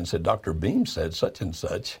quoted you and said, Dr. Beam said such and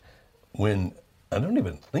such, when I don't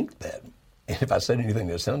even think that. If I said anything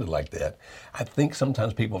that sounded like that, I think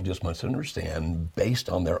sometimes people just must understand based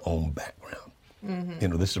on their own background.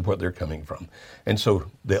 This is where they're coming from. And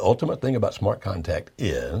so the ultimate thing about smart contact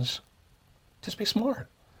is just be smart.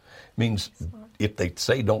 Means if they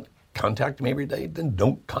say don't contact them every day, then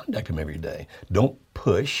don't contact them every day. Don't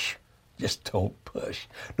push. Just don't push.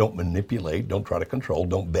 Don't manipulate. Don't try to control.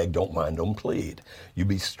 Don't beg. Don't whine. Don't plead. You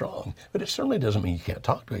be strong. But it certainly doesn't mean you can't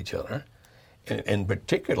talk to each other. And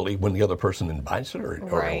particularly when the other person invites it, or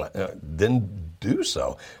Right. then do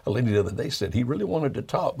so. A lady the other day said he really wanted to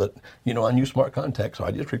talk, but I knew smart contact, so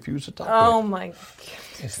I just refused to talk to Oh him. my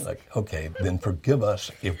goodness. It's like, okay, then forgive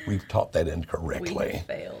us if we've taught that incorrectly. We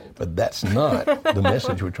failed. But that's not the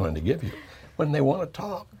message we're trying to give you. When they want to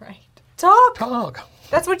talk, Right. Talk. talk.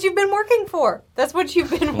 That's what you've been working for. That's what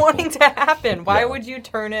you've been wanting to happen. Why Yeah. would you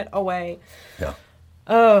turn it away? Yeah.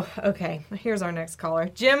 Oh, okay. Here's our next caller.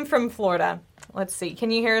 Jim from Florida. Let's see.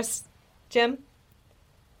 Can you hear us, Jim?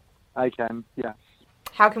 I can, yes.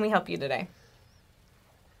 How can we help you today?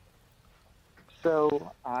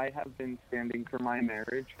 So I have been standing for my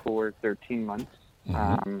marriage for 13 months.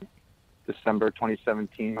 December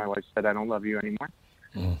 2017, my wife said, I don't love you anymore.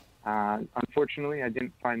 Unfortunately, I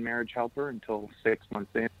didn't find Marriage Helper until 6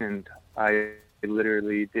 months in, and I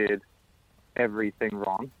literally did everything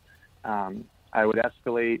wrong. I would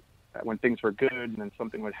escalate when things were good, and then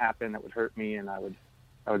something would happen that would hurt me, and I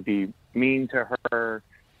would be mean to her.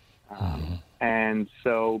 And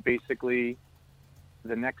so basically,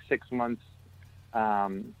 the next 6 months,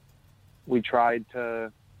 we tried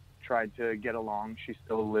to get along. She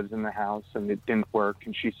still lives in the house, and it didn't work,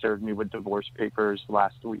 and she served me with divorce papers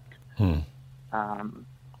last week.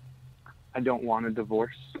 I don't want a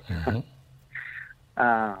divorce.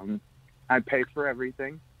 I pay for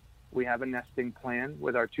everything. We have a nesting plan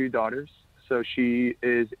with our 2 daughters, so she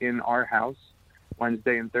is in our house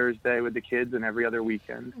Wednesday and Thursday with the kids and every other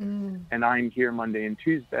weekend, and I'm here Monday and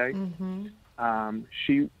Tuesday.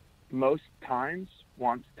 She most times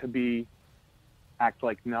wants to act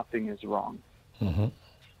like nothing is wrong.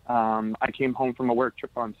 I came home from a work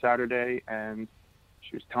trip on Saturday, and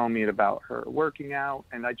she was telling me about her working out,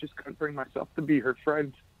 and I just couldn't bring myself to be her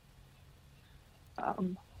friend.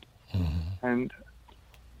 And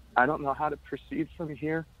I don't know how to proceed from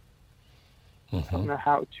here. I don't know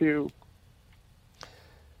how to.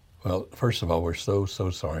 Well, first of all, we're so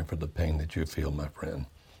sorry for the pain that you feel, my friend.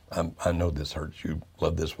 I know this hurts. You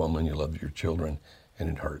love this woman, you love your children, and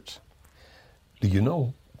it hurts. Do you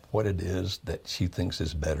know what it is that she thinks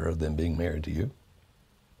is better than being married to you?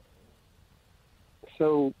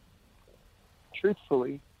 So,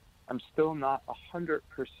 truthfully, I'm still not 100%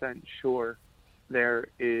 sure there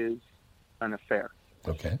is an affair.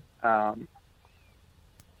 Okay. I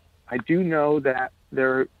do know that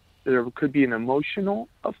there could be an emotional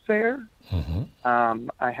affair.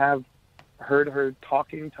 I have heard her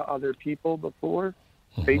talking to other people before,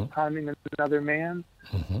 FaceTiming another man.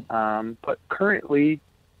 But currently,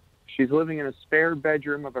 she's living in a spare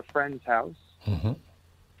bedroom of a friend's house.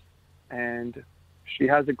 And she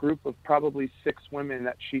has a group of probably 6 women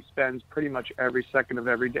that she spends pretty much every second of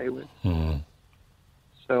every day with.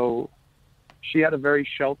 So she had a very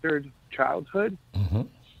sheltered childhood.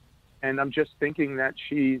 And I'm just thinking that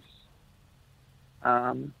she's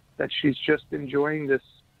just enjoying this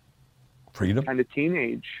freedom kind of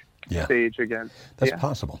teenage stage again. That's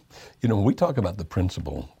possible. When we talk about the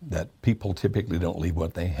principle that people typically don't leave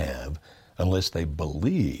what they have unless they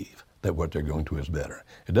believe that what they're going to is better.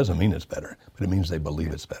 It doesn't mean it's better, but it means they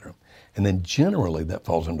believe it's better. And then generally that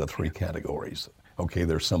falls into 3 categories. Okay,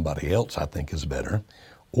 there's somebody else I think is better,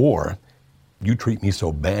 or you treat me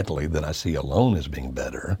so badly that I see alone as being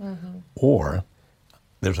better, or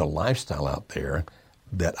there's a lifestyle out there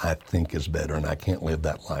that I think is better, and I can't live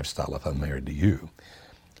that lifestyle if I'm married to you.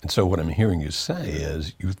 And so what I'm hearing you say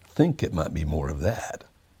is you think it might be more of that.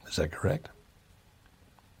 Is that correct?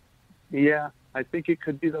 Yeah, I think it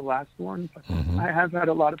could be the last one. But I have had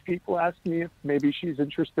a lot of people ask me if maybe she's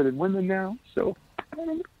interested in women now. So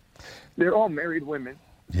they're all married women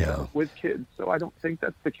with kids, so I don't think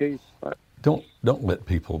that's the case. But Don't let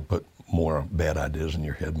people put more bad ideas in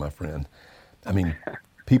your head, my friend. I mean,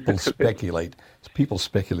 people speculate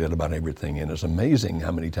about everything, and it's amazing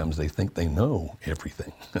how many times they think they know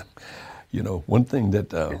everything. One thing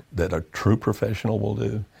that a true professional will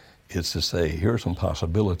do is to say, here are some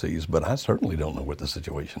possibilities, but I certainly don't know what the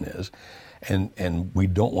situation is. And we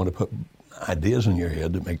don't want to put ideas in your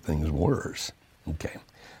head that make things worse. Okay.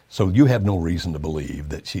 So you have no reason to believe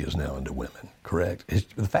that she is now into women, correct?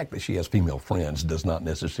 The fact that she has female friends does not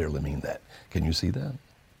necessarily mean that. Can you see that?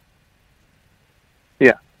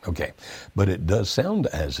 Yeah. Okay. But it does sound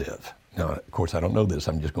as if, now, of course, I don't know this,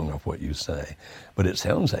 I'm just going off what you say, but it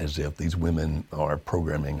sounds as if these women are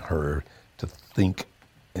programming her to think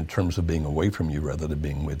in terms of being away from you rather than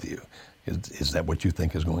being with you. Is that what you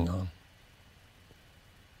think is going on?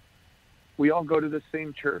 We all go to the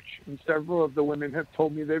same church, and several of the women have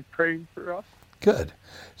told me they're praying for us. Good.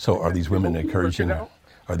 So are these women encouraging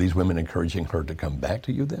her to come back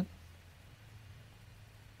to you then?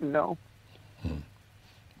 No.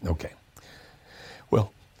 Okay.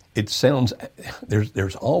 Well, it sounds,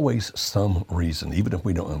 there's always some reason, even if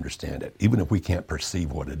we don't understand it, even if we can't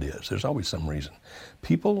perceive what it is, there's always some reason.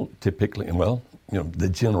 People typically, the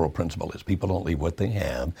general principle is people don't leave what they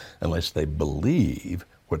have unless they believe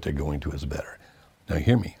what they're going to is better. Now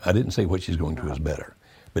hear me, I didn't say what she's going to is better,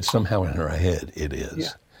 but somehow in her head it is.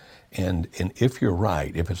 Yeah. And if you're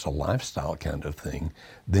right, if it's a lifestyle kind of thing,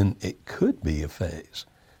 then it could be a phase.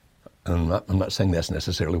 I'm not saying that's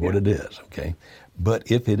necessarily what it is, okay? But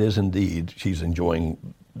if it is indeed, she's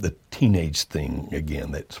enjoying the teenage thing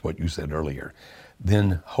again, that's what you said earlier,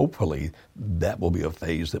 then hopefully that will be a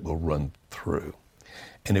phase that will run through.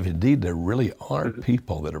 And if indeed there really are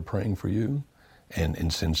people that are praying for you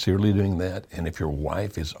and sincerely doing that, and if your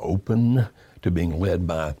wife is open to being led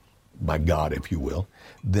by God, if you will,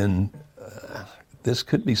 then this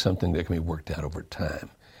could be something that can be worked out over time.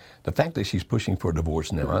 The fact that she's pushing for a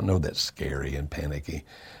divorce now, I know that's scary and panicky,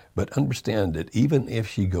 but understand that even if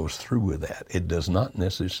she goes through with that, it does not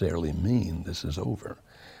necessarily mean this is over.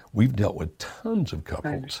 We've dealt with tons of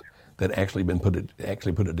couples that actually put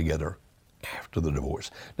it together after the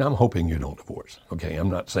divorce. Now, I'm hoping you don't divorce, okay?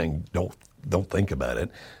 I'm not saying don't think about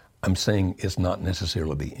it. I'm saying it's not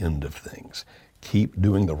necessarily the end of things. Keep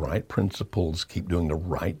doing the right principles, keep doing the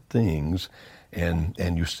right things,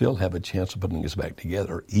 and you still have a chance of putting this back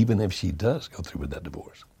together, even if she does go through with that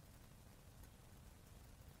divorce.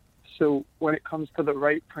 So when it comes to the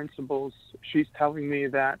right principles, she's telling me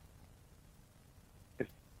that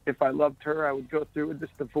if I loved her, I would go through with this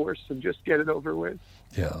divorce and just get it over with.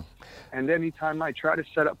 Yeah. And anytime I try to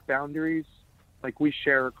set up boundaries, like we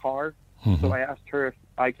share a car, so I asked her if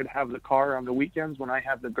I could have the car on the weekends when I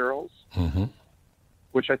have the girls,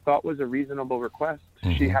 which I thought was a reasonable request.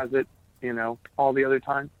 She has it, all the other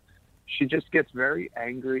time. She just gets very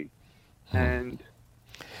angry, and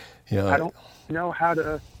I don't know how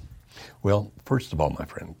to... Well, first of all, my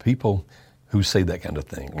friend, people who say that kind of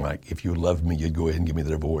thing, like, if you love me, you'd go ahead and give me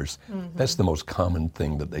the divorce, that's the most common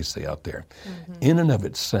thing that they say out there. In and of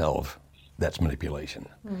itself, that's manipulation.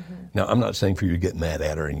 Now, I'm not saying for you to get mad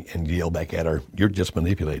at her and yell back at her, you're just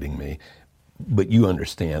manipulating me, but you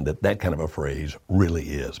understand that that kind of a phrase really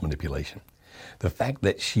is manipulation. The fact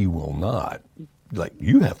that she will not, like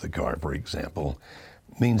you have the car, for example,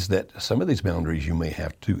 means that some of these boundaries you may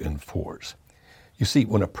have to enforce. You see,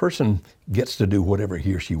 when a person gets to do whatever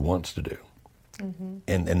he or she wants to do,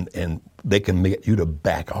 and they can get you to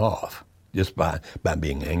back off just by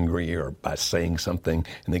being angry or by saying something,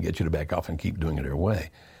 and they get you to back off and keep doing it her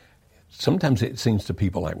way. Sometimes it seems to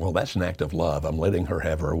people like, well, that's an act of love. I'm letting her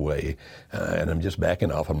have her way, and I'm just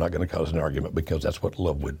backing off. I'm not going to cause an argument because that's what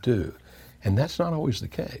love would do. And that's not always the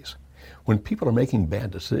case. When people are making bad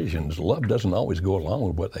decisions, love doesn't always go along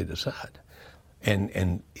with what they decide.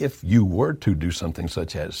 And if you were to do something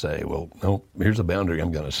such as say, well, no, here's a boundary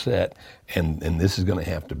I'm going to set, and this is going to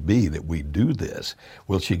have to be that we do this,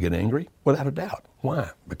 will she get angry? Without a doubt. Why?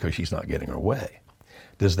 Because she's not getting her way.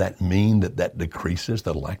 Does that mean that decreases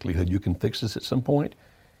the likelihood you can fix this at some point?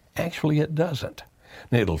 Actually, it doesn't.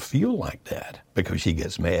 Now, it'll feel like that because she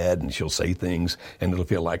gets mad and she'll say things, and it'll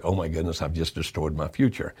feel like, oh my goodness, I've just destroyed my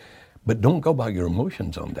future. But don't go by your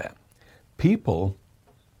emotions on that. People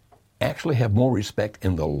actually have more respect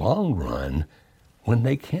in the long run when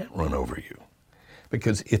they can't run over you.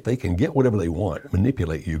 Because if they can get whatever they want,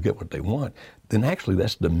 manipulate you, get what they want, then actually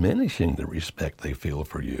that's diminishing the respect they feel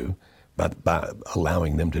for you by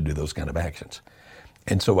allowing them to do those kind of actions.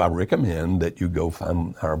 And so I recommend that you go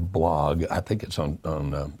find our blog. I think it's on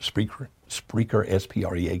Spreaker,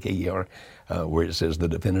 Spreaker, where it says The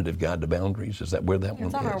Definitive Guide to Boundaries. Is that where that one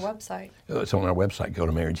is? It's on our website. It's on our website. Go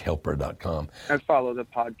to marriagehelper.com. I follow the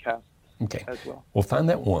podcast. Okay. As well. Well, find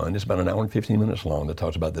that one. It's about an hour and 15 minutes long that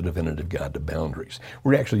talks about the definitive guide to boundaries.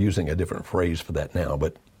 We're actually using a different phrase for that now,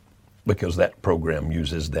 but because that program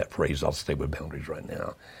uses that phrase, I'll stay with boundaries right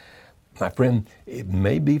now. My friend, it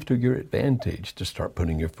may be to your advantage to start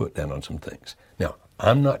putting your foot down on some things. Now,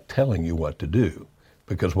 I'm not telling you what to do,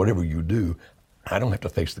 because whatever you do, I don't have to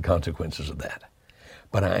face the consequences of that.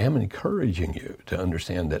 But I am encouraging you to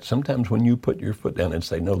understand that sometimes when you put your foot down and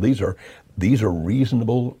say, no, these are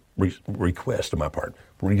reasonable requests on my part,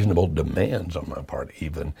 reasonable demands on my part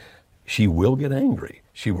even, she will get angry.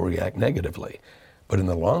 She will react negatively. But in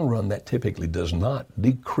the long run, that typically does not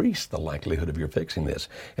decrease the likelihood of your fixing this.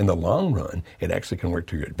 In the long run, it actually can work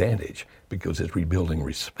to your advantage because it's rebuilding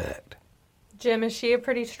respect. Jim, is she a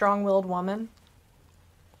pretty strong-willed woman?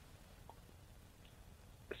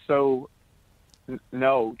 So,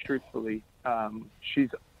 no, truthfully.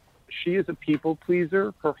 She is a people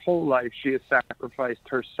pleaser. Her whole life she has sacrificed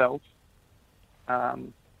herself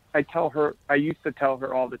I used to tell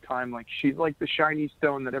her all the time, like, she's like the shiny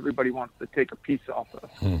stone that everybody wants to take a piece off of.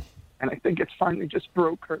 And I think it's finally just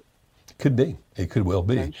broke her. Could be. It could well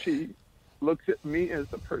be. And she looks at me as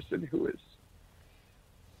the person who is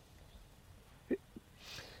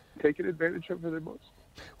taking advantage of her the most.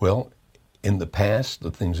 Well, in the past,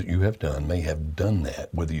 the things that you have done may have done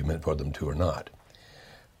that, whether you meant for them to or not.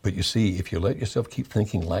 But you see, if you let yourself keep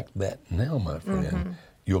thinking like that now, my friend,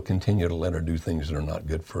 you'll continue to let her do things that are not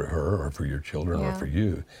good for her or for your children or for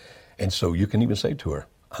you. And so you can even say to her,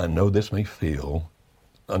 I know this may feel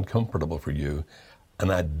uncomfortable for you,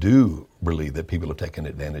 and I do believe that people have taken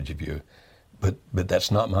advantage of you, but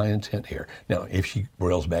that's not my intent here. Now, if she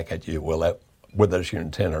rails back at you, well, whether it's your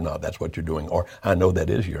intent or not, that's what you're doing, or I know that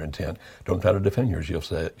is your intent, don't try to defend yours. You'll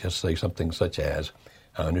just say something such as,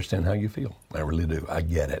 I understand how you feel. I really do. I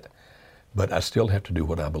get it. But I still have to do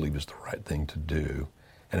what I believe is the right thing to do.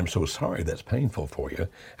 And I'm so sorry that's painful for you.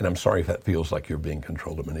 And I'm sorry if that feels like you're being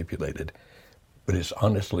controlled or manipulated. But it's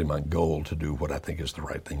honestly my goal to do what I think is the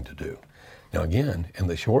right thing to do. Now, again, in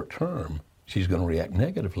the short term, she's going to react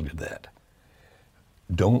negatively to that.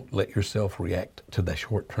 Don't let yourself react to the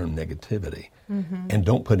short-term negativity. And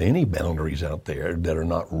don't put any boundaries out there that are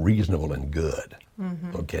not reasonable and good.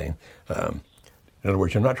 Okay? In other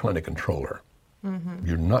words, you're not trying to control her.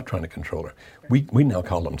 You're not trying to control her. We now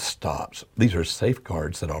call them stops. These are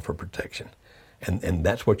safeguards that offer protection. And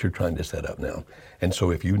that's what you're trying to set up now. And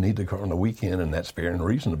so if you need to go on the weekend and that's fair and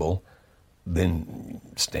reasonable, then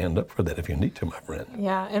stand up for that if you need to, my friend.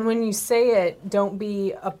 Yeah, and when you say it, don't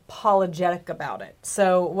be apologetic about it.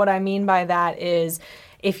 So what I mean by that is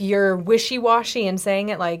if you're wishy-washy and saying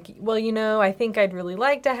it like, well, you know, I think I'd really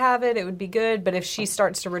like to have it, it would be good, but if she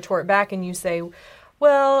starts to retort back and you say,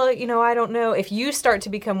 well, you know, I don't know, if you start to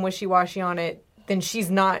become wishy-washy on it, then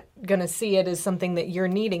she's not going to see it as something that you're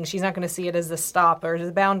needing. She's not going to see it as a stop or as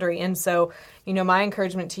a boundary. And so, you know, my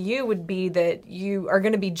encouragement to you would be that you are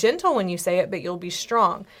going to be gentle when you say it, but you'll be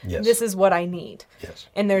strong. Yes. This is what I need. Yes.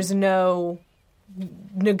 And there's no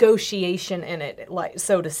negotiation in it, like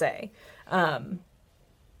so to say.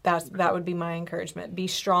 That would be my encouragement. Be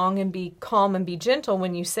strong and be calm and be gentle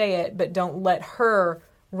when you say it, but don't let her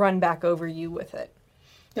run back over you with it.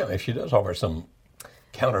 Yeah, if she does offer some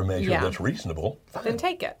countermeasure that's reasonable, fine. Then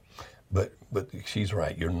take it. But she's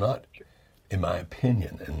right. You're not, in my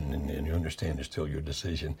opinion, and you understand it's still your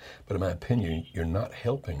decision, but in my opinion, you're not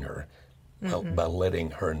helping her by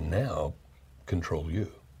letting her now control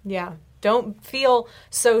you. Yeah. Don't feel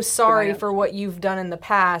so sorry for what you've done in the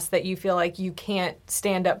past that you feel like you can't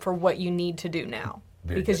stand up for what you need to do now.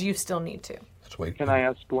 Because you still need to. Let's wait. Can I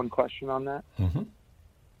ask one question on that?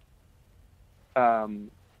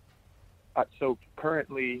 So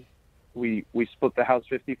currently, we split the house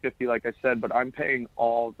 50-50, like I said, but I'm paying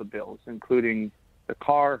all the bills, including the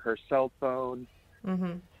car, her cell phone.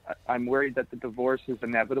 I'm worried that the divorce is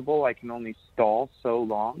inevitable. I can only stall so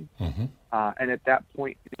long. And at that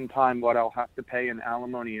point in time, what I'll have to pay in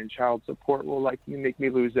alimony and child support will likely make me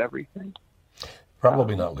lose everything.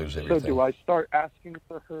 Probably not lose everything. So do I start asking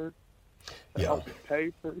for her to help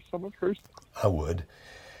pay for some of her stuff? I would.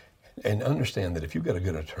 And understand that if you've got a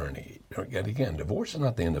good attorney, again, divorce is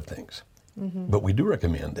not the end of things. But we do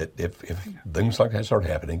recommend that if things like that start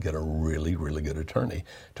happening, get a really, really good attorney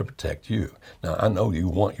to protect you. Now, I know you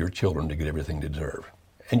want your children to get everything they deserve.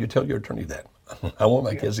 And you tell your attorney that. I want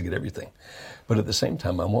my kids to get everything. But at the same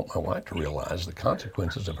time, I want my wife to realize the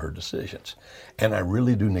consequences of her decisions. And I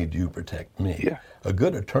really do need you to protect me. A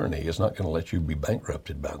good attorney is not going to let you be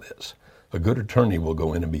bankrupted by this. A good attorney will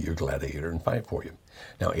go in and be your gladiator and fight for you.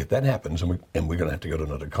 Now, if that happens, and we're going to have to go to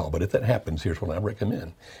another call, but if that happens, here's what I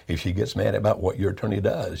recommend. If she gets mad about what your attorney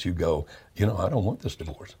does, you go, you know, I don't want this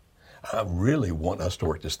divorce. I really want us to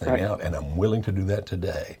work this thing out, and I'm willing to do that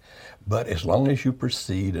today. But as long as you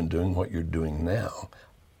proceed in doing what you're doing now,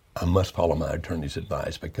 I must follow my attorney's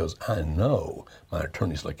advice because I know my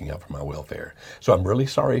attorney's looking out for my welfare. So I'm really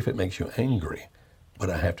sorry if it makes you angry, but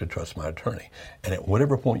I have to trust my attorney. And at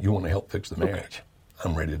whatever point you want to help fix the marriage,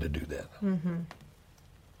 I'm ready to do that.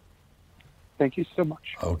 Thank you so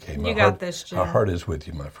much. Okay, you got this, Jim. Our heart is with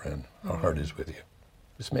you, my friend. Our heart is with you.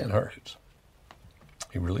 This man hurts.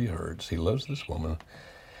 He really hurts. He loves this woman.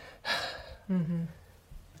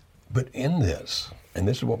 But in this, and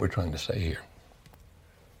this is what we're trying to say here,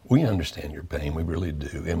 we understand your pain. We really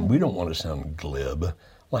do. And we don't want to sound glib,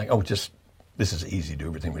 like, oh, just this is easy, do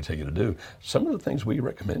everything we tell you to do. Some of the things we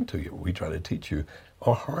recommend to you, we try to teach you,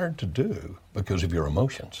 are hard to do because of your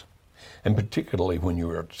emotions. And particularly when you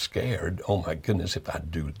are scared, oh my goodness, if I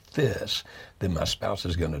do this, then my spouse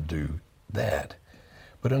is going to do that.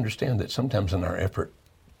 But understand that sometimes in our effort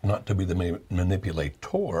not to be the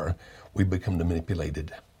manipulator, we become the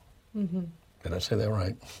manipulated. Mm-hmm. Did I say that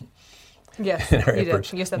right? Yes, In our you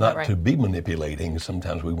efforts did. You said not that right. to be manipulating,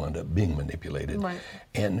 sometimes we wind up being manipulated. Right.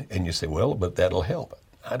 And you say, well, but that'll help.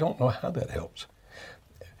 I don't know how that helps.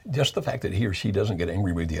 Just the fact that he or she doesn't get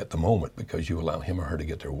angry with you at the moment because you allow him or her to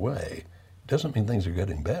get their way doesn't mean things are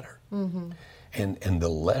getting better. Mm-hmm. And the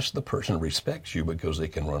less the person respects you because they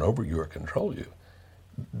can run over you or control you,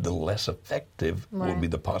 the less effective will be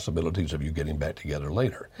the possibilities of you getting back together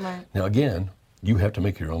later. Right. Now, again, you have to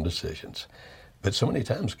make your own decisions. But so many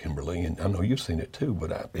times, Kimberly, and I know you've seen it too,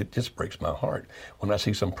 but it just breaks my heart when I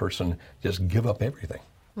see some person just give up everything.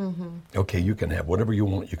 Mm-hmm. Okay, you can have whatever you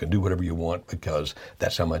want, you can do whatever you want because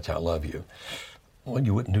that's how much I love you. Well,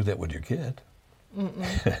 you wouldn't do that with your kid.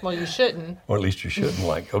 Well, you shouldn't. Or at least you shouldn't.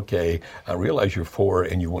 Like, okay, I realize you're 4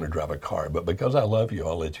 and you want to drive a car, but because I love you,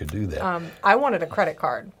 I'll let you do that. I wanted a credit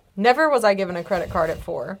card. Never was I given a credit card at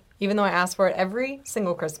 4, even though I asked for it every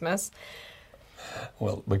single Christmas.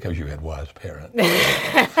 Well, because you had wise parents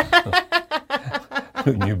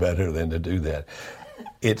who knew better than to do that.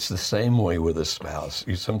 It's the same way with a spouse.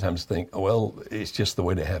 You sometimes think, well, it's just the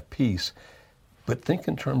way to have peace. But think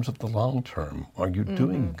in terms of the long term. Are you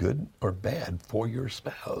doing good or bad for your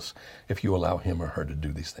spouse if you allow him or her to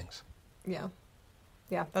do these things? Yeah.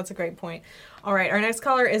 Yeah, that's a great point. All right, our next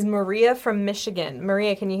caller is Maria from Michigan.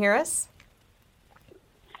 Maria, can you hear us?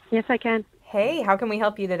 Yes, I can. Hey, how can we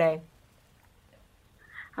help you today?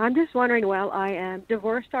 I'm just wondering, well, I am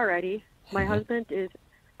divorced already. My husband is,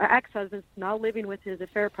 ex-husband's now living with his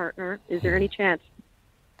affair partner. Is there any chance?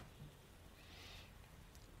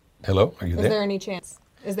 Hello, are you there? Is there any chance?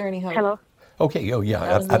 Is there any hope? Hello? Okay, oh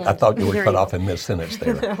yeah, I thought you were cut off in mid-sentence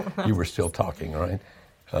there. You were still talking, right?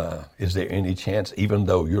 Is there any chance, even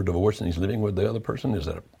though you're divorced and he's living with the other person,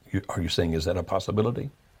 are you saying, is that a possibility?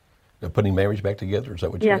 Of putting marriage back together, is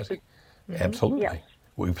that what you're asking? Absolutely. Yes.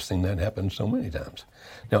 We've seen that happen so many times.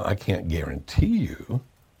 Now, I can't guarantee you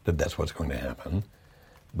that that's what's going to happen,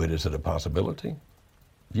 but is it a possibility?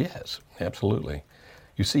 Yes, absolutely.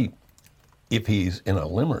 You see, if he's in a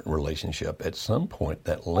limerent relationship, at some point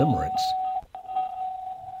that limerence...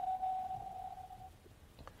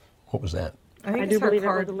 What was that? I do believe it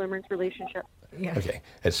was a limerence relationship. Yeah. Okay.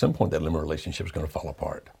 At some point that limerent relationship is going to fall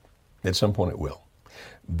apart. At some point it will.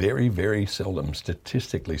 Very, very seldom,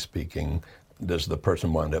 statistically speaking, does the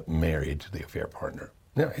person wind up married to the affair partner.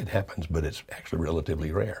 Now, it happens, but it's actually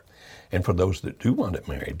relatively rare. And for those that do wind up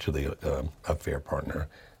married to the affair partner,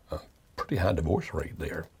 pretty high divorce rate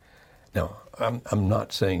there. Now, I'm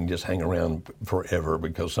not saying just hang around forever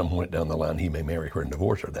because some point down the line he may marry her and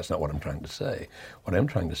divorce her. That's not what I'm trying to say. What I'm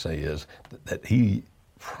trying to say is that he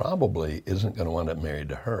probably isn't going to wind up married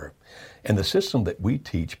to her. And the system that we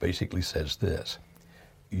teach basically says this: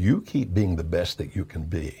 you keep being the best that you can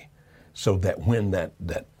be, so that when that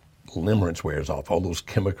limerence wears off, all those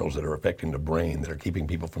chemicals that are affecting the brain, that are keeping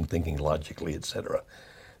people from thinking logically, etc.,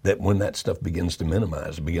 that when that stuff begins to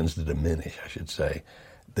minimize, begins to diminish, I should say,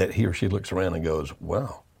 that he or she looks around and goes,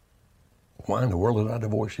 wow, why in the world did I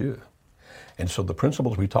divorce you? And so the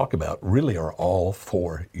principles we talk about really are all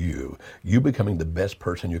for you. You becoming the best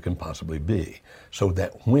person you can possibly be, so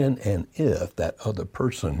that when and if that other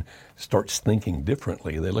person starts thinking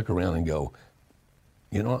differently, they look around and go,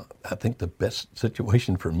 you know, I think the best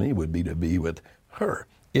situation for me would be to be with her,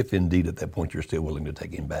 if indeed at that point you're still willing to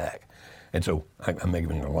take him back. And so I'm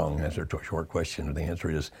giving a long answer to a short question, and the answer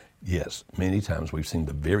is yes. Many times we've seen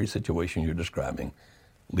the very situation you're describing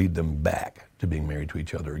lead them back to being married to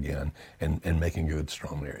each other again and making a good,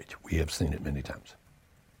 strong marriage. We have seen it many times.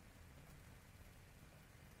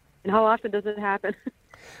 And how often does it happen?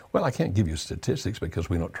 Well, I can't give you statistics because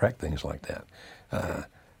we don't track things like that.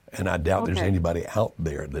 And I doubt there's anybody out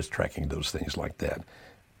there that's tracking those things like that.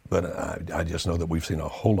 But I just know that we've seen a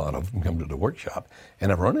whole lot of them come to the workshop.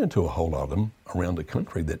 And I've run into a whole lot of them around the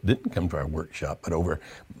country that didn't come to our workshop, but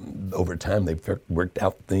over time they've worked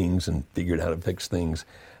out things and figured out how to fix things.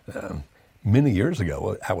 Many years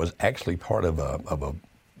ago, I was actually part of a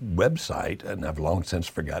website, and I've long since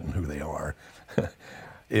forgotten who they are.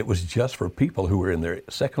 It was just for people who were in their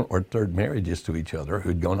second or third marriages to each other,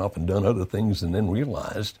 who'd gone off and done other things and then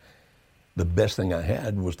realized the best thing I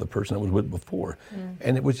had was the person I was with before.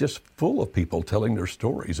 And it was just full of people telling their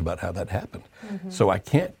stories about how that happened. So I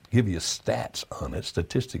can't give you stats on it,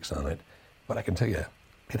 statistics on it, but I can tell you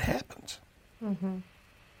it happens.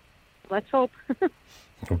 Let's hope.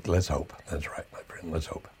 Let's hope. That's right, my friend. Let's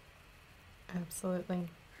hope. Absolutely.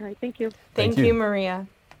 All right, thank you. Thank you, Maria.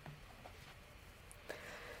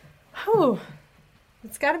 Whew.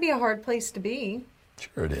 It's got to be a hard place to be.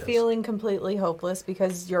 Sure it is. Feeling completely hopeless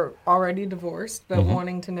because you're already divorced, but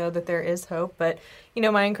wanting to know that there is hope. But,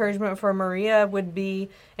 my encouragement for Maria would be,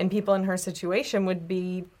 and people in her situation would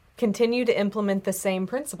be, continue to implement the same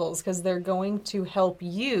principles because they're going to help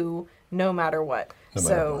you no matter what.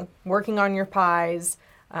 Working on your pies,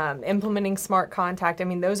 implementing smart contact. I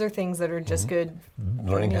mean, those are things that are just good.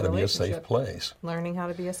 Learning how to be a safe place. Learning how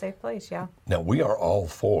to be a safe place, yeah. Now, we are all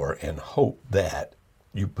for and hope that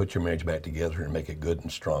you put your marriage back together and make it good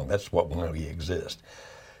and strong. That's why we exist.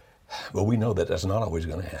 But we know that that's not always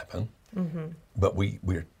going to happen. But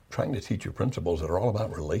we're trying to teach you principles that are all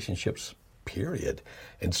about relationships, period.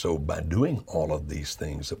 And so by doing all of these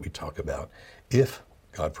things that we talk about, if,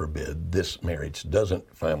 God forbid, this marriage doesn't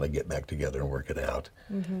finally get back together and work it out,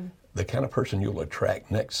 the kind of person you'll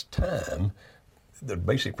attract next time, the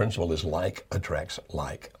basic principle is like attracts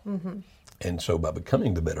like. And so by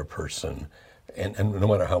becoming the better person, and no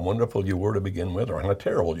matter how wonderful you were to begin with or how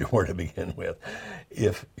terrible you were to begin with,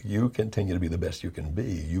 if you continue to be the best you can be,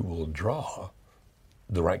 you will draw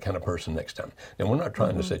the right kind of person next time. Now, we're not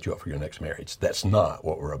trying to set you up for your next marriage. That's not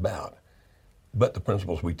what we're about. But the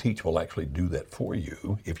principles we teach will actually do that for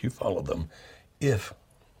you if you follow them, if,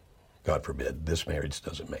 God forbid, this marriage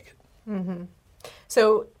doesn't make it.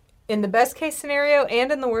 So in the best case scenario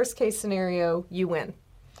and in the worst case scenario, you win.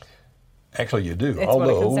 Actually, you do. It's Although,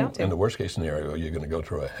 what it comes down to. in the worst case scenario, you're going to go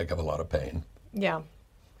through a heck of a lot of pain. Yeah.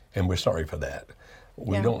 And we're sorry for that.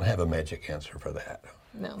 We Yeah. don't have a magic answer for that.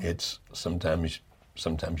 No. It's sometimes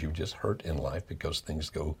you just hurt in life because things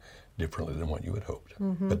go differently than what you had hoped.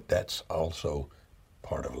 But that's also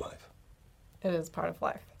part of life. It is part of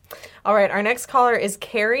life. All right, our next caller is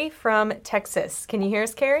Carrie from Texas. Can you hear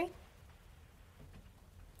us, Carrie?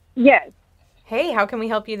 Yes. Hey, how can we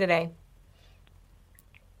help you today?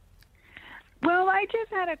 Well, I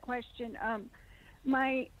just had a question.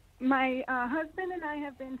 My husband and I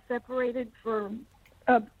have been separated for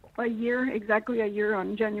a year, exactly a year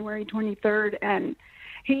on January 23rd, and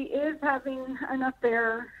he is having an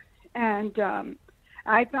affair, and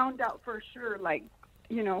I found out for sure,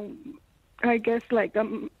 I guess like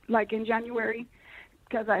in January,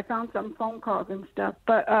 because I found some phone calls and stuff.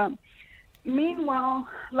 But meanwhile,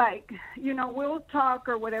 we'll talk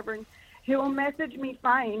or whatever, and he'll message me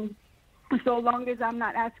fine, so long as I'm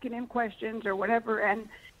not asking him questions or whatever. And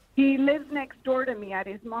he lives next door to me at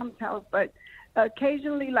his mom's house, but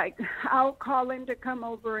occasionally, I'll call him to come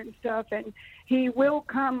over and stuff, and he will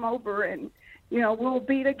come over, and we'll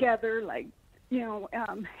be together,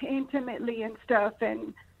 intimately and stuff.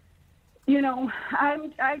 And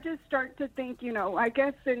I just start to think, I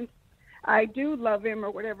guess since I do love him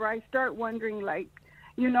or whatever, I start wondering, well,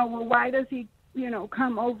 why does he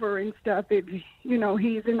come over and stuff if he's in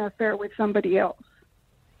an affair with somebody else?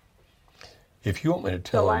 If you want me to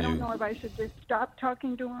tell you... So I don't know if I should just stop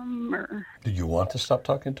talking to him or... Do you want to stop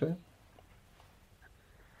talking to him?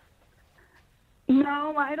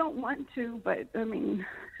 No, I don't want to, but I mean,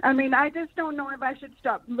 I just don't know if I should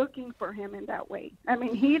stop looking for him in that way. I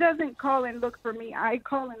mean, he doesn't call and look for me. I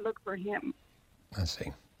call and look for him. I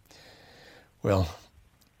see. Well,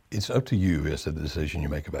 it's up to you as to the decision you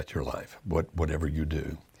make about your life, whatever you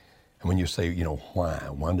do. And when you say, why?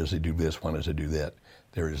 Why does he do this? Why does he do that?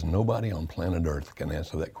 There is nobody on planet Earth that can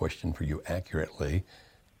answer that question for you accurately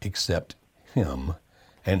except him,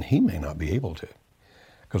 and he may not be able to.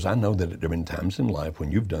 Because I know that there have been times in life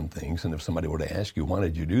when you've done things, and if somebody were to ask you, why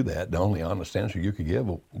did you do that? The only honest answer you could give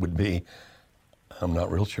would be, I'm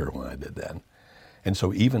not real sure why I did that. And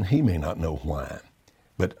so even he may not know why,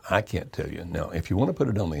 but I can't tell you. Now, if you want to put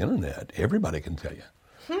it on the internet, everybody can tell you.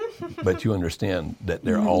 But you understand that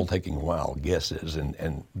they're all taking wild guesses,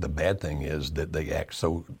 and the bad thing is that they act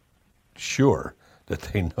so sure that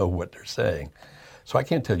they know what they're saying. So I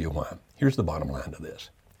can't tell you why. Here's the bottom line to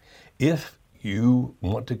this. If you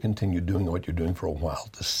want to continue doing what you're doing for a while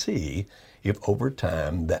to see if over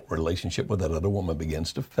time that relationship with that other woman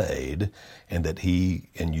begins to fade and that he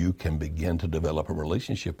and you can begin to develop a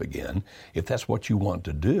relationship again, if that's what you want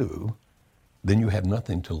to do, then you have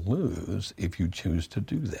nothing to lose if you choose to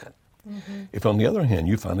do that. If, on the other hand,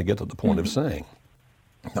 you finally get to the point of saying,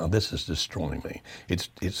 now this is destroying me.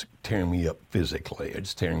 It's tearing me up physically.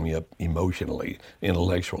 It's tearing me up emotionally,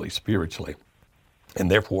 intellectually, spiritually. And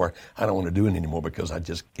therefore, I don't want to do it anymore because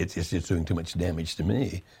it's just doing too much damage to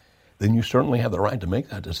me. Then you certainly have the right to make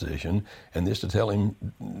that decision and just to tell him,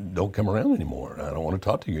 don't come around anymore. I don't want to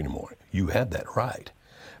talk to you anymore. You have that right.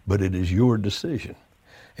 But it is your decision.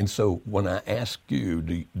 And so when I ask you,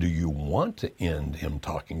 do you want to end him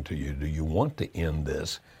talking to you? Do you want to end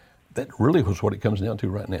this? That really was what it comes down to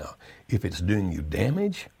right now. If it's doing you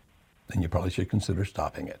damage, then you probably should consider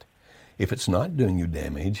stopping it. If it's not doing you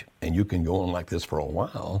damage and you can go on like this for a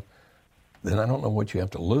while, then I don't know what you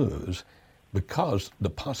have to lose, because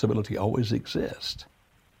the possibility always exists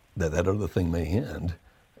that that other thing may end,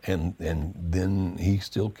 and then he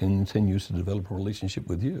still continues to develop a relationship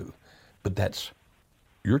with you. But that's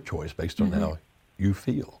your choice based on how you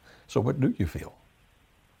feel. So what do you feel?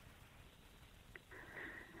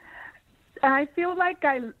 I feel like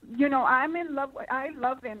I'm in love. I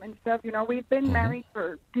love him and stuff. We've been married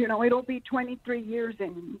for, it'll be 23 years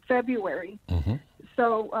in February.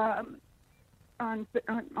 So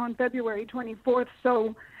on February 24th.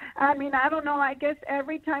 So, I mean, I don't know. I guess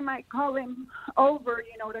every time I call him over,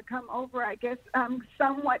 to come over, I guess I'm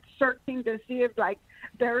somewhat searching to see if, like,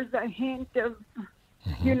 there's a hint of,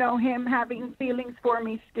 him having feelings for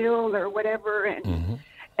me still or whatever.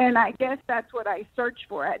 And I guess that's what I search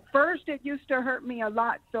for. At first, it used to hurt me a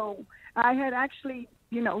lot. So I had actually,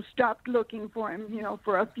 stopped looking for him,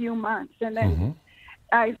 for a few months. And then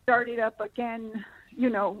I started up again,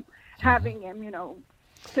 having him,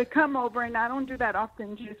 to come over. And I don't do that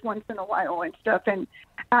often, just once in a while and stuff. And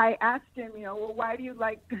I asked him, well, why do you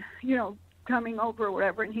like, coming over or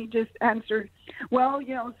whatever? And he just answered, well,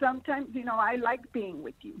 sometimes, I like being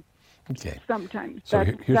with you. Okay. Sometimes. So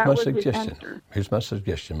here's my suggestion. Here's my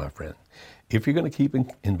suggestion, my friend. If you're going to keep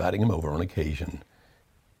inviting him over on occasion,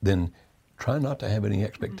 then try not to have any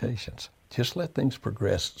expectations. Just let things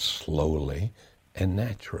progress slowly and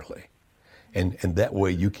naturally. And that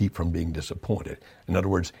way you keep from being disappointed. In other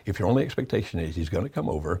words, if your only expectation is he's going to come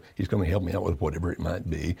over, he's going to help me out with whatever it might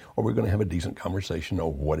be, or we're going to have a decent conversation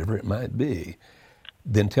or whatever it might be,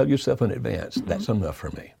 then tell yourself in advance, that's enough for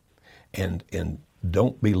me. And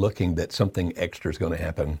don't be looking that something extra is going to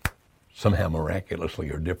happen somehow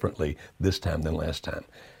miraculously or differently this time than last time.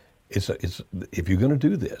 If you're going to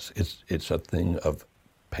do this, it's a thing of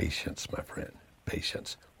patience, my friend.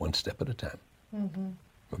 Patience, one step at a time.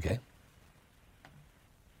 Okay?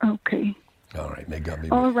 Okay. All right. May God be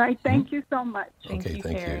with you. All right. Thank you so much. Thank you.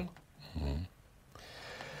 Carrie.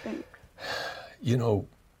 Thanks.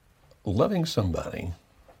 Loving somebody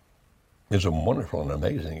is a wonderful and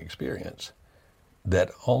amazing experience that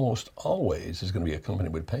almost always is going to be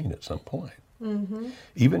accompanied with pain at some point.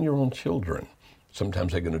 Even your own children,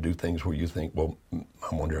 sometimes they're going to do things where you think, well,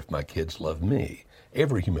 I wonder if my kids love me.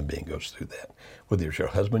 Every human being goes through that. Whether it's your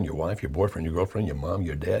husband, your wife, your boyfriend, your girlfriend, your mom,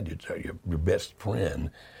 your dad, your best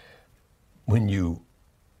friend, when you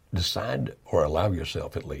decide or allow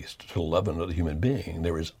yourself at least to love another human being,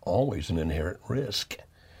 there is always an inherent risk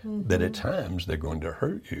that at times they're going to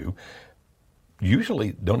hurt you.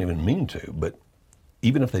 Usually don't even mean to, but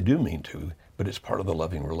even if they do mean to, but it's part of the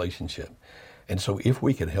loving relationship. And so if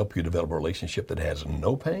we can help you develop a relationship that has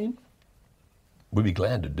no pain, we'd be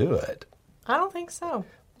glad to do it. I don't think so.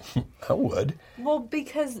 I would. Well,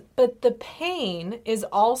 but the pain is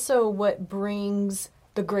also what brings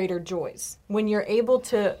the greater joys. When you're able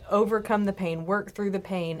to overcome the pain, work through the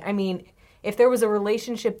pain. I mean, if there was a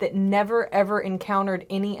relationship that never, ever encountered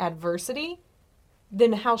any adversity,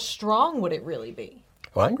 then how strong would it really be?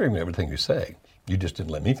 Well, I agree with everything you say. You just didn't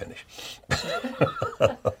let me finish.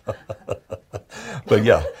 But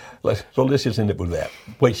yeah, let's just end it with that.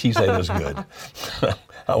 What she said is good.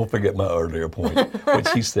 I won't forget my earlier point. What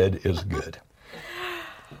she said is good.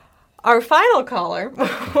 Our final caller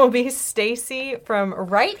will be Stacy from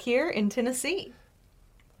right here in Tennessee.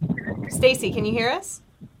 Stacy, can you hear us?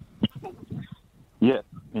 Yes.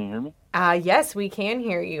 Can you hear me? Yes, we can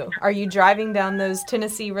hear you. Are you driving down those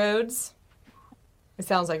Tennessee roads? It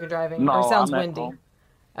sounds like you're driving. No, or it sounds I'm at windy. home.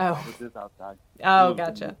 Oh. This is outside. Oh,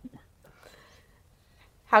 gotcha.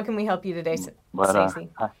 How can we help you today, Stacy?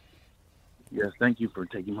 Yes, thank you for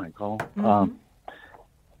taking my call. I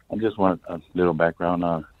just want a little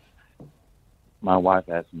background. My wife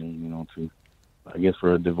asked me,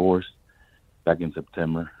 for a divorce back in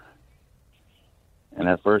September. And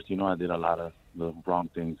at first, I did a lot of the wrong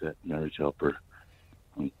things that Marriage Helper,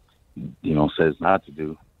 says not to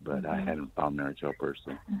do, but I hadn't found Marriage Helper.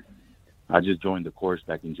 So I just joined the course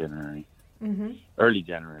back in January, early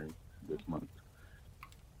January this month.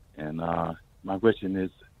 And my question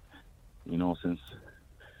is, since,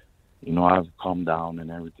 I've calmed down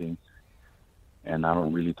and everything, and I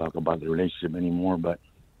don't really talk about the relationship anymore, but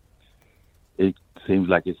it seems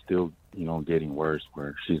like it's still, getting worse,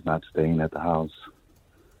 where she's not staying at the house.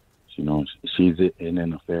 She's in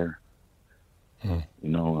an affair.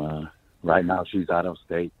 Right now she's out of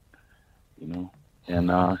state, and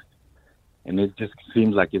it just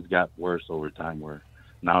seems like it's got worse over time, where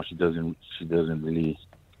now she doesn't really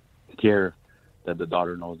care that the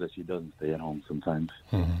daughter knows that she doesn't stay at home sometimes.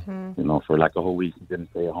 For like a whole week she didn't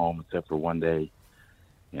stay at home except for one day.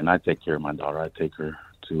 and I take care of my daughter. I take her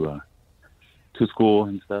to school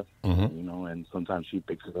and stuff, and sometimes she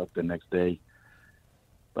picks it up the next day.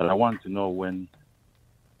 But I wanted to know when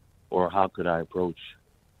or how could I approach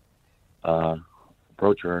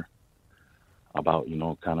her about,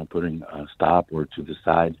 kind of putting a stop or to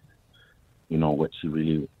decide, what she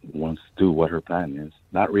really wants to do, what her plan is.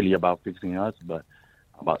 Not really about fixing us, but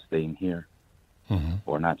about staying here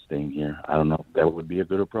or not staying here. I don't know if that would be a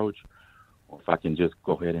good approach, or if I can just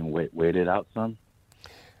go ahead and wait it out some.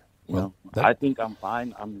 Well, I think I'm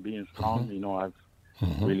fine. I'm being strong. I've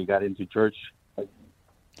really got into church.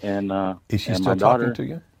 And is she and still my daughter talking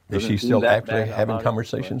to you? Is she still actually having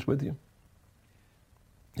conversations with you?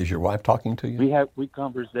 Is your wife talking to you? We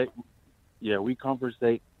conversate. Yeah, we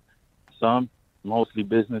conversate some, mostly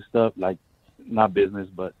business stuff, like not business,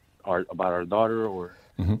 but about our daughter or.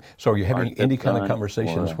 So are you having any kind of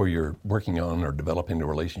conversations where you're working on or developing a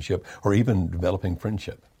relationship or even developing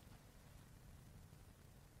friendship?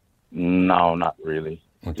 No, not really.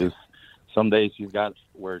 Okay. Just some days she's got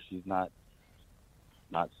where she's not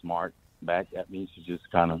smart back at me. She's just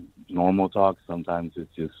kind of normal talk. Sometimes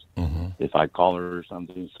it's just if I call her or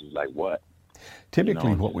something, she's like, "What?"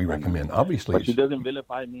 Typically, what we recommend, obviously, but she doesn't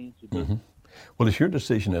vilify me. She just, well, it's your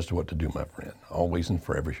decision as to what to do, my friend. Always and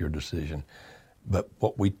forever, it's your decision. But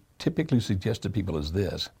what we typically suggest to people is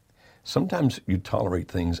this: sometimes you tolerate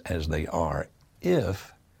things as they are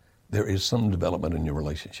if there is some development in your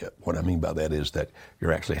relationship. What I mean by that is that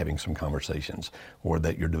you're actually having some conversations, or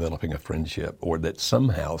that you're developing a friendship, or that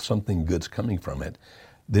somehow something good's coming from it.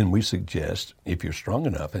 Then we suggest, if you're strong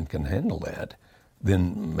enough and can handle that,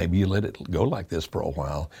 then maybe you let it go like this for a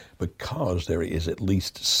while, because there is at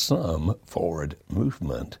least some forward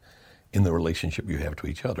movement in the relationship you have to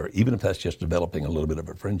each other, even if that's just developing a little bit of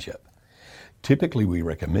a friendship. Typically we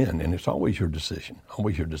recommend, and it's always your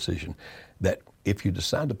decision, that if you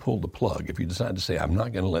decide to pull the plug, if you decide to say, I'm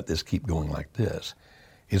not going to let this keep going like this,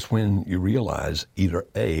 is when you realize either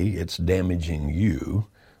A, it's damaging you,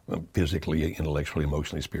 physically, intellectually,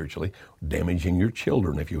 emotionally, spiritually, damaging your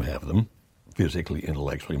children if you have them, physically,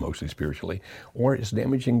 intellectually, emotionally, spiritually, or it's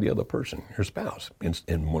damaging the other person, your spouse,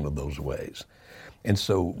 in one of those ways. And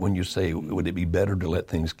so when you say, would it be better to let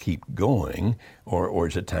things keep going, or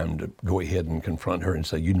is it time to go ahead and confront her and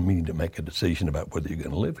say, you need to make a decision about whether you're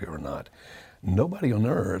going to live here or not? Nobody on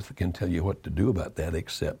earth can tell you what to do about that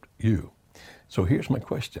except you. So here's my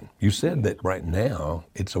question. You said that right now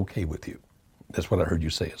it's okay with you. That's what I heard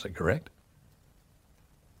you say. Is that correct?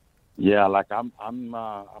 Yeah, like I'm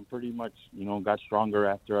pretty much, got stronger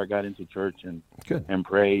after I got into church and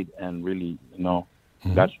prayed and really,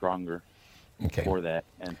 got stronger. Okay. For that,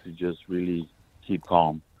 and to just really keep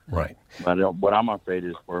calm. Right. But what I'm afraid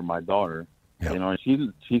is for my daughter. Yep.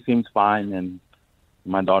 She seems fine, and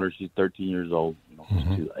my daughter, she's 13 years old. She's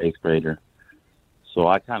an 8th grader. So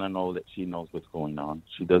I kind of know that she knows what's going on.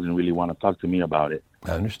 She doesn't really want to talk to me about it.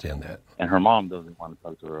 I understand that. And her mom doesn't want to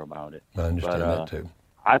talk to her about it. I understand that too.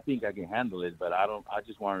 I think I can handle it, but I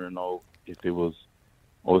just wanted to know if it was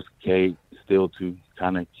okay still to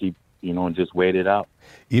kind of keep. And just wait it out.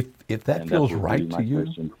 If that feels right to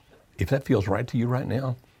you, if that feels right to you right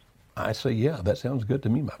now, I say, yeah, that sounds good to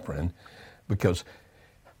me, my friend. Because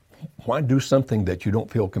why do something that you don't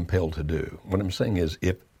feel compelled to do? What I'm saying is,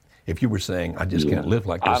 if you were saying, I just can't live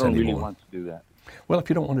like this anymore. I don't really want to do that. Well, if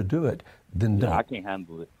you don't want to do it, then don't. I can't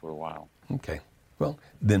handle it for a while. Okay. Well,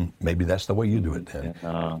 then maybe that's the way you do it then.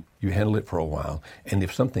 You handle it for a while. And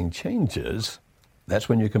if something changes, that's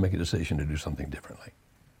when you can make a decision to do something differently.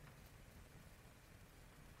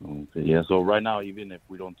 Okay, yeah, so right now, even if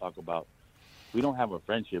we don't have a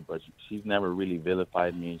friendship, but she's never really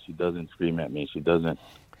vilified me. She doesn't scream at me.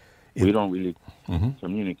 We don't really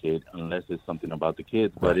communicate unless it's something about the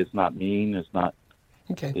kids, but it's not mean. It's not,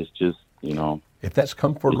 it's just, if that's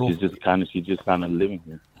comfortable. She's just kind of living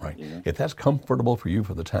here. Right. If that's comfortable for you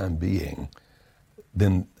for the time being,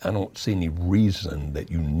 then I don't see any reason that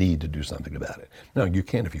you need to do something about it. Now, you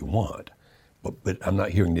can if you want. But I'm not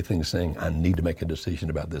hearing anything saying, I need to make a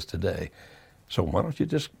decision about this today. So why don't you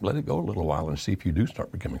just let it go a little while and see if you do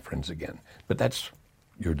start becoming friends again. But that's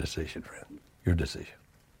your decision, friend. Your decision.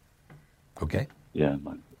 Okay? Yeah.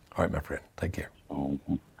 All right, my friend. Take care.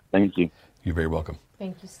 Thank you. You're very welcome.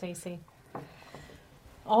 Thank you, Stacy.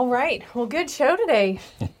 All right. Well, good show today.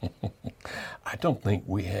 I don't think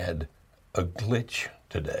we had a glitch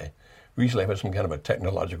today. We usually have some kind of a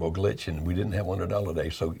technological glitch, and we didn't have one at all today.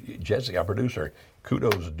 So, Jesse, our producer,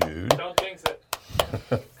 kudos, dude. Don't jinx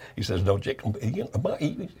it. He says, don't jinx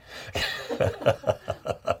it.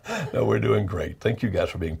 No, we're doing great. Thank you guys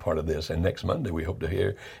for being part of this. And next Monday, we hope to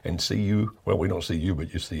hear and see you. Well, we don't see you,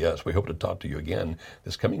 but you see us. We hope to talk to you again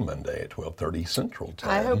this coming Monday at 12:30 Central Time.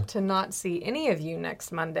 I hope to not see any of you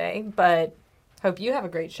next Monday, but hope you have a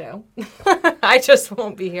great show. I just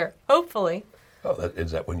won't be here, hopefully. Oh,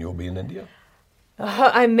 is that when you'll be in India?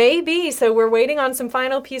 I may be. So we're waiting on some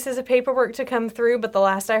final pieces of paperwork to come through. But the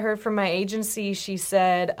last I heard from my agency, she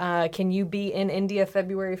said, can you be in India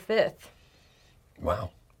February 5th?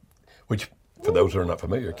 Wow. Which, for those who are not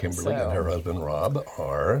familiar, Kimberly and her husband, Rob,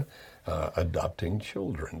 are adopting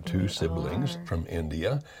children, two siblings from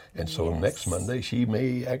India. And so next Monday, he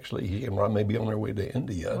and Rob may be on their way to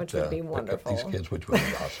India. Which would be wonderful. Pick up these kids, which would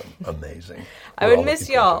be awesome. Amazing. I would miss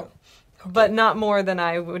y'all. But not more than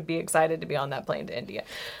I would be excited to be on that plane to India.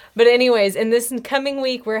 But anyways, in this coming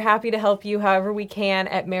week, we're happy to help you however we can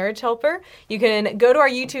at Marriage Helper. You can go to our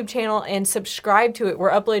YouTube channel and subscribe to it.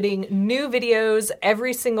 We're uploading new videos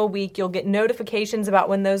every single week. You'll get notifications about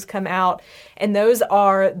when those come out. And those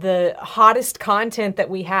are the hottest content that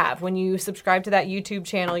we have. When you subscribe to that YouTube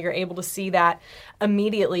channel, you're able to see that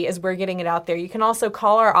immediately as we're getting it out there. You can also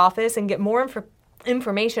call our office and get more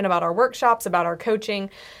information about our workshops, about our coaching,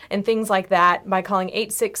 and things like that by calling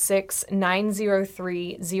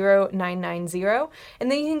 866-903-0990.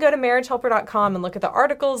 And then you can go to marriagehelper.com and look at the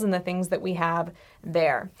articles and the things that we have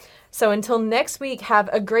there. So until next week, have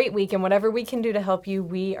a great week, and whatever we can do to help you,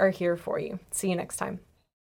 we are here for you. See you next time.